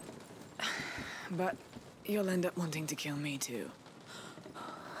try. But you'll end up wanting to kill me too.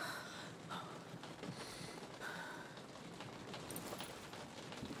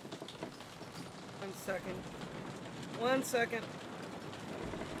 1 second. 1 second.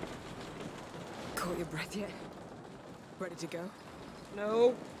 Caught your breath yet? Ready to go?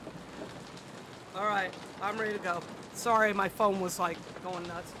 No. All right, I'm ready to go. Sorry, my phone was like going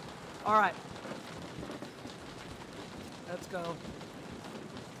nuts. All right. Let's go.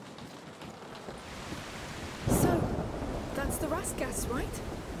 So, that's the Raskas, right?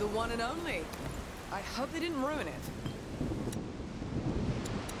 The one and only. I hope they didn't ruin it.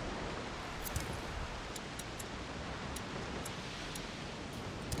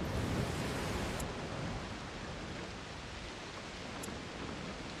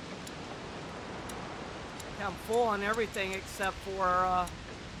 I'm full on everything except for,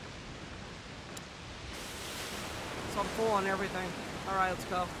 so I'm full on everything. All right, let's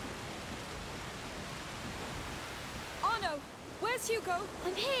go. Arno, where's Hugo?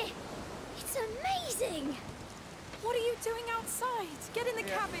 I'm here. It's amazing. What are you doing outside? Get in the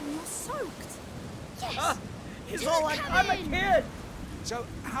cabin, you're soaked. Yes. He's To all the like, I'm a cabin. kid. So,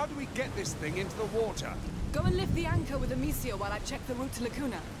 how do we get this thing into the water? Go and lift the anchor with Amicia while I check the route to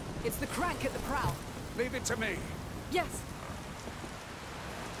Lacuna. It's the crank at the prow. Leave it to me. Yes.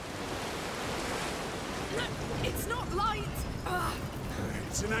 No, it's not light. Ugh.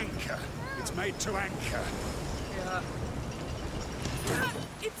 It's an anchor. It's made to anchor. Yeah.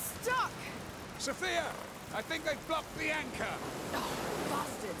 It's stuck. Sophia, I think they've blocked the anchor. Oh,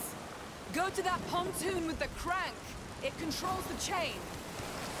 bastards. Go to that pontoon with the crank. It controls the chain.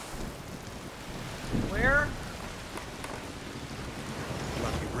 Where?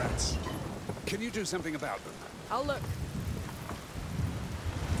 Lucky rats. Can you do something about them? I'll look.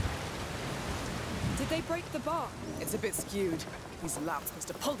 Did they break the bar? It's a bit skewed. These louts must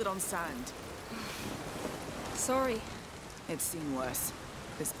have pulled it on sand. Sorry. It's seen worse.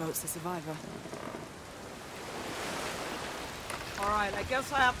 This boat's a survivor. Alright, I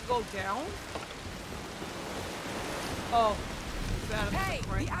guess I have to go down. Oh. Is that a Hey,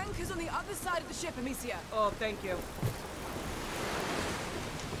 right? the anchor's on the other side of the ship, Amicia. Oh, thank you.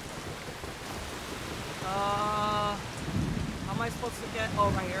 How am I supposed to get... Oh,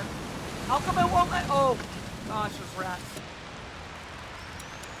 right here. How come it won't let... Oh, gosh, there's rats.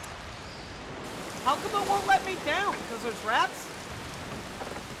 How come it won't let me down? Because there's rats?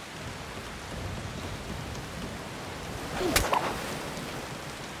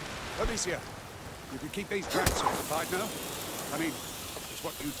 Amicia, you can keep these rats occupied now. I mean, it's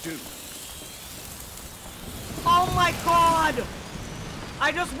what you do. Oh my god!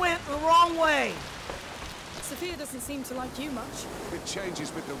 I just went the wrong way. Sophia doesn't seem to like you much. It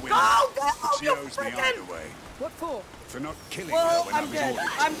changes with the wind. Go down, but she you owes me frickin'- either way. What for? For not killing Well, her when I I'm was dead.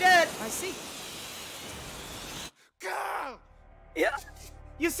 ordered to. I'm dead. I see. Girl! Yeah.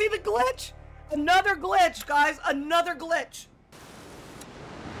 You see the glitch? Another glitch, guys. Another glitch.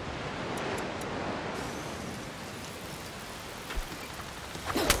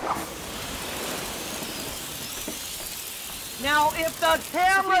 Now, if the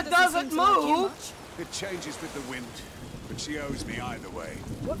camera Sophia doesn't seem to like you move, much. It changes with the wind, but she owes me either way.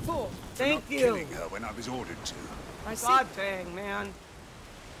 What for? For thank not you. killing her when I was ordered to. I see. God dang, man.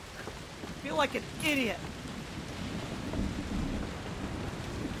 I feel like an idiot.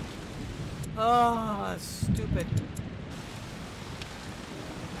 Oh, stupid.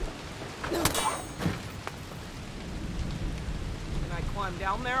 Can I climb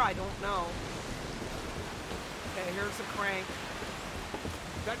down there? I don't know. Okay, here's the crank.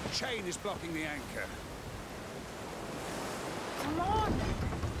 That chain is blocking the anchor. Come on.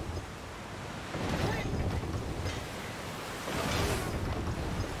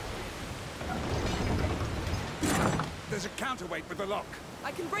 There's a counterweight with the lock.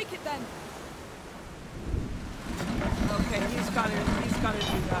 I can break it then. Okay, he's gotta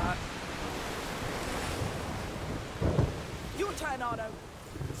do that. Your turn, Arno.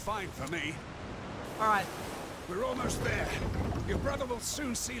 Fine for me. Alright. We're almost there. Your brother will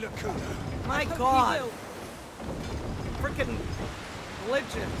soon see Lacuna. My Hope god. you will. Freaking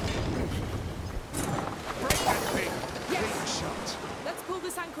glitches. Break that thing. Yes. Clean shot. Let's pull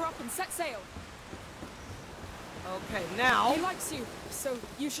this anchor up and set sail. Okay, now. He likes you, so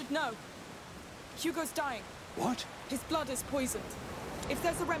you should know. Hugo's dying. What? His blood is poisoned. If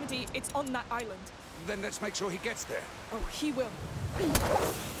there's a remedy, it's on that island. Then let's make sure he gets there. Oh, he will.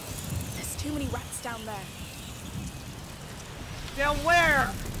 There's too many rats down there. Down where?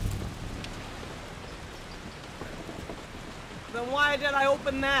 Then why did I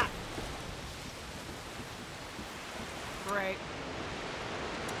open that? Great.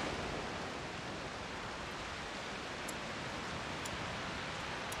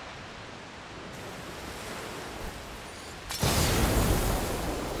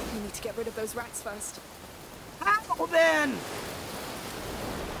 We need to get rid of those rats first. How then?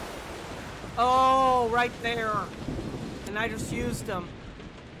 Oh, right there. And I just used them.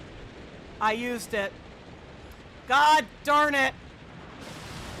 I used it. God darn it.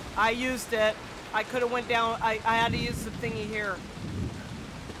 I used it. I could have went down. I had to use the thingy here.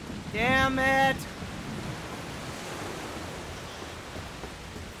 Damn it.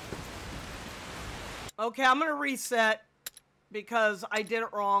 Okay, I'm gonna reset because I did it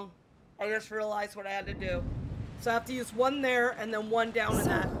wrong. I just realized what I had to do. So I have to use one there and then one down in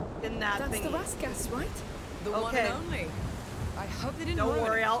that That's thingy. the Raskas, right? The one Okay. and only. I hope they didn't Don't ruin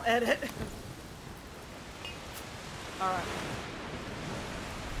worry, it. I'll edit. Alright.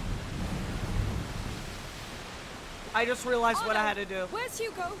 I just realized what I had to do. Where's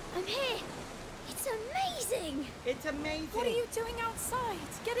Hugo? I'm here. It's amazing. It's amazing. What are you doing outside?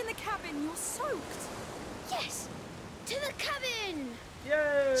 Get in the cabin, you're soaked. Yes. To the cabin.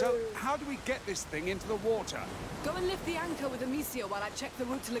 Yay! So, how do we get this thing into the water? Go and lift the anchor with Amicia while I check the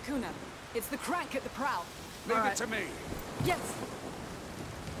route to Lacuna. It's the crank at the prow. Leave Alright. it to me. Yes.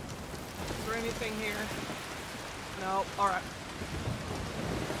 Is there anything here? No. Alright.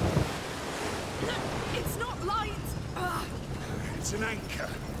 It's not light. Ugh. It's an anchor.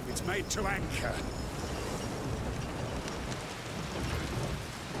 It's made to anchor.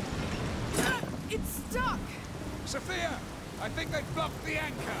 It's stuck. Sophia, I think they've blocked the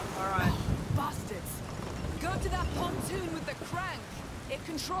anchor. Alright. Bastards. Go to that pontoon with the crank. It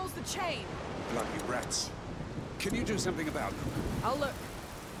controls the chain. Bloody rats. Can you do something about them? I'll look.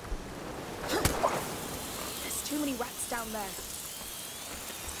 There's too many rats down there.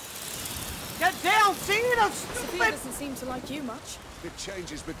 Get down, Tina, Sophia stupid! doesn't seem to like you much. It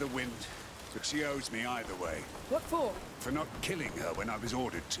changes with the wind, but she owes me either way. What for? For not killing her when I was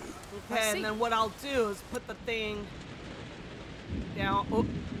ordered to. Okay, and then what I'll do is put the thing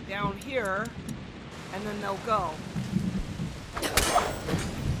down here, and then they'll go.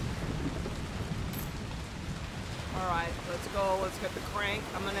 Alright, let's go. Let's get the crank.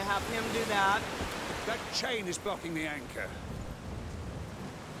 I'm gonna have him do that. That chain is blocking the anchor.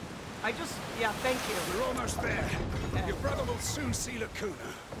 Yeah, thank you. We're almost there. Okay. Your brother will soon see Lacuna.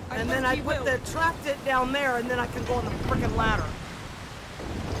 And then I put the trapped it down there, and then I can go on the frickin' ladder.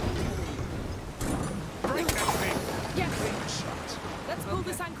 Break that thing. Yes. Big shot. Let's pull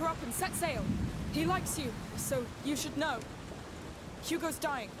this anchor up and set sail. He likes you, so you should know. Hugo's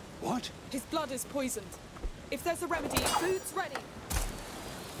dying. What? His blood is poisoned. If there's a remedy, food's ready.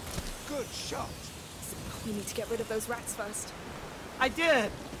 Good shot. We need to get rid of those rats first. I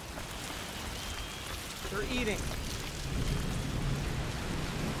did. They're eating.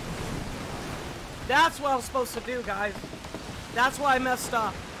 That's what I was supposed to do, guys. That's why I messed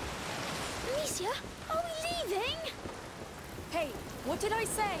up. Amicia, are we leaving? Hey, what did I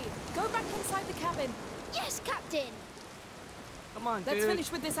say? Go back inside the cabin. Yes, Captain. Come on, Let's dude. finish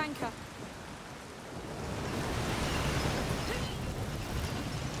with this anchor.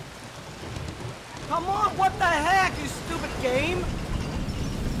 Come on, what the heck, you stupid game?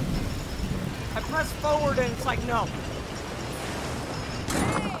 I press forward and it's like, no.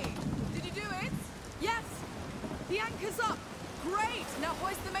 Hey! Did you do it? Yes! The anchor's up! Great! Now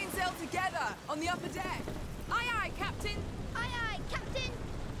hoist the mainsail together on the upper deck. Aye aye, Captain! Aye aye, Captain.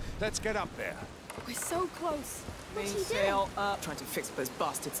 Let's get up there. We're so close. Mainsail up. Trying to fix those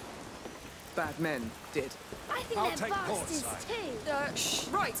bastards. Bad men did. I think I'll they're take port bastards side. too. Shh.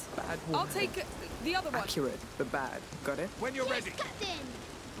 Right. Bad I'll woman. take the other one. Accurate, but bad. Got it? When you're Yes, ready. Captain.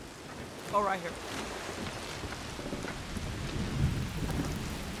 Oh, right here.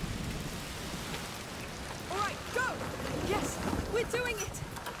 All right, go! Yes, we're doing it!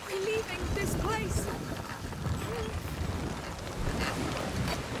 We're leaving this place!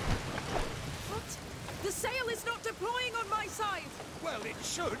 What? The sail is not deploying on my side! Well, it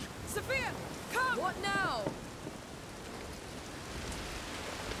should. Sophia, come! What now?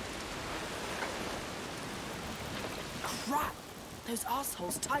 Crap! Those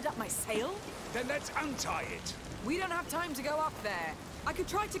assholes tied up my sail? Then let's untie it. We don't have time to go up there. I could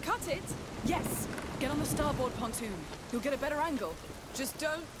try to cut it. Yes. Get on the starboard pontoon. You'll get a better angle. Just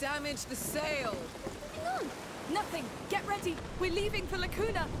don't damage the sail. Hang on. Nothing. Get ready. We're leaving for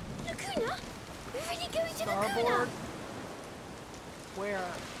Lacuna. Lacuna? We're really going to Starboard. Lacuna. Where?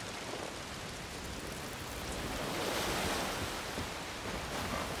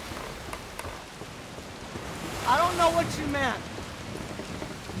 I don't know what you meant.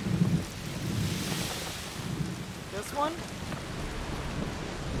 This one?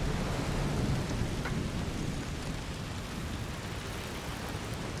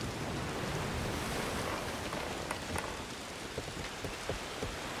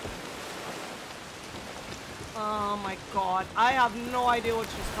 Oh my god. I have no idea what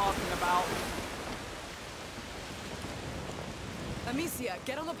she's talking about. Amicia,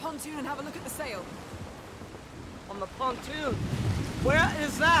 get on the pontoon and have a look at the sail. On the pontoon. Where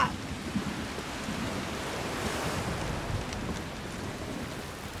is that?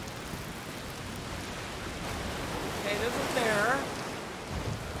 Okay, this is there.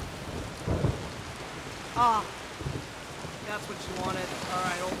 Ah. That's what you wanted.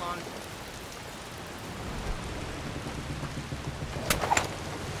 Alright, hold on.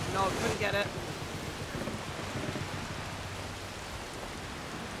 No, couldn't get it.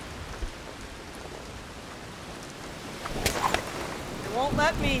 It won't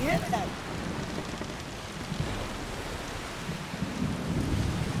let me hit it.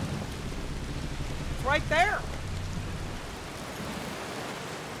 It's right there.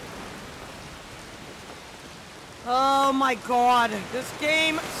 Oh my god, this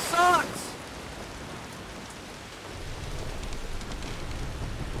game sucks.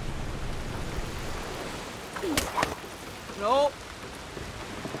 Nope.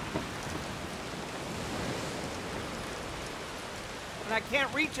 And I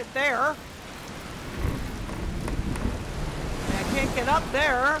can't reach it there. And I can't get up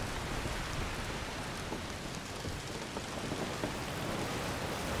there.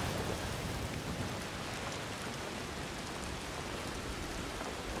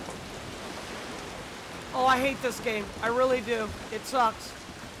 Oh, I hate this game. I really do. It sucks.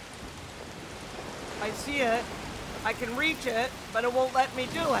 I see it. I can reach it, but it won't let me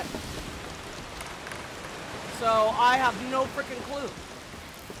do it. So I have no freaking clue.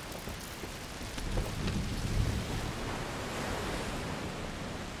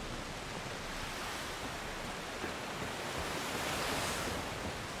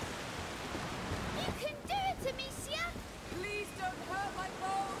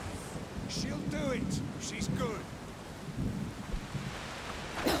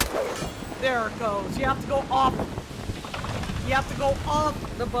 where it goes. You have to go off. You have to go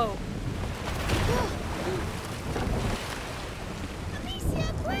off the boat.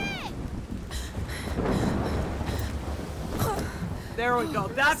 Amicia, quick! There we go.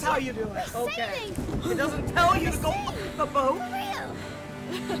 That's how you do it. Okay. It doesn't tell you to go off the boat. For real!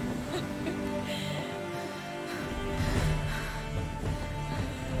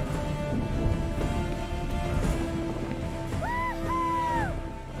 Woohoo!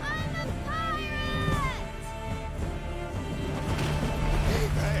 I'm a pirate!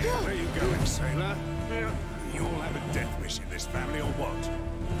 Hey, where are you going, sailor? You all have a death wish in this family, or what?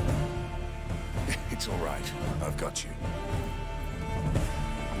 It's all right. I've got you.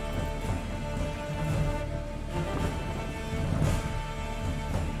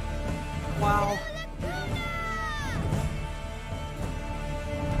 Wow.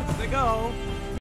 There they go.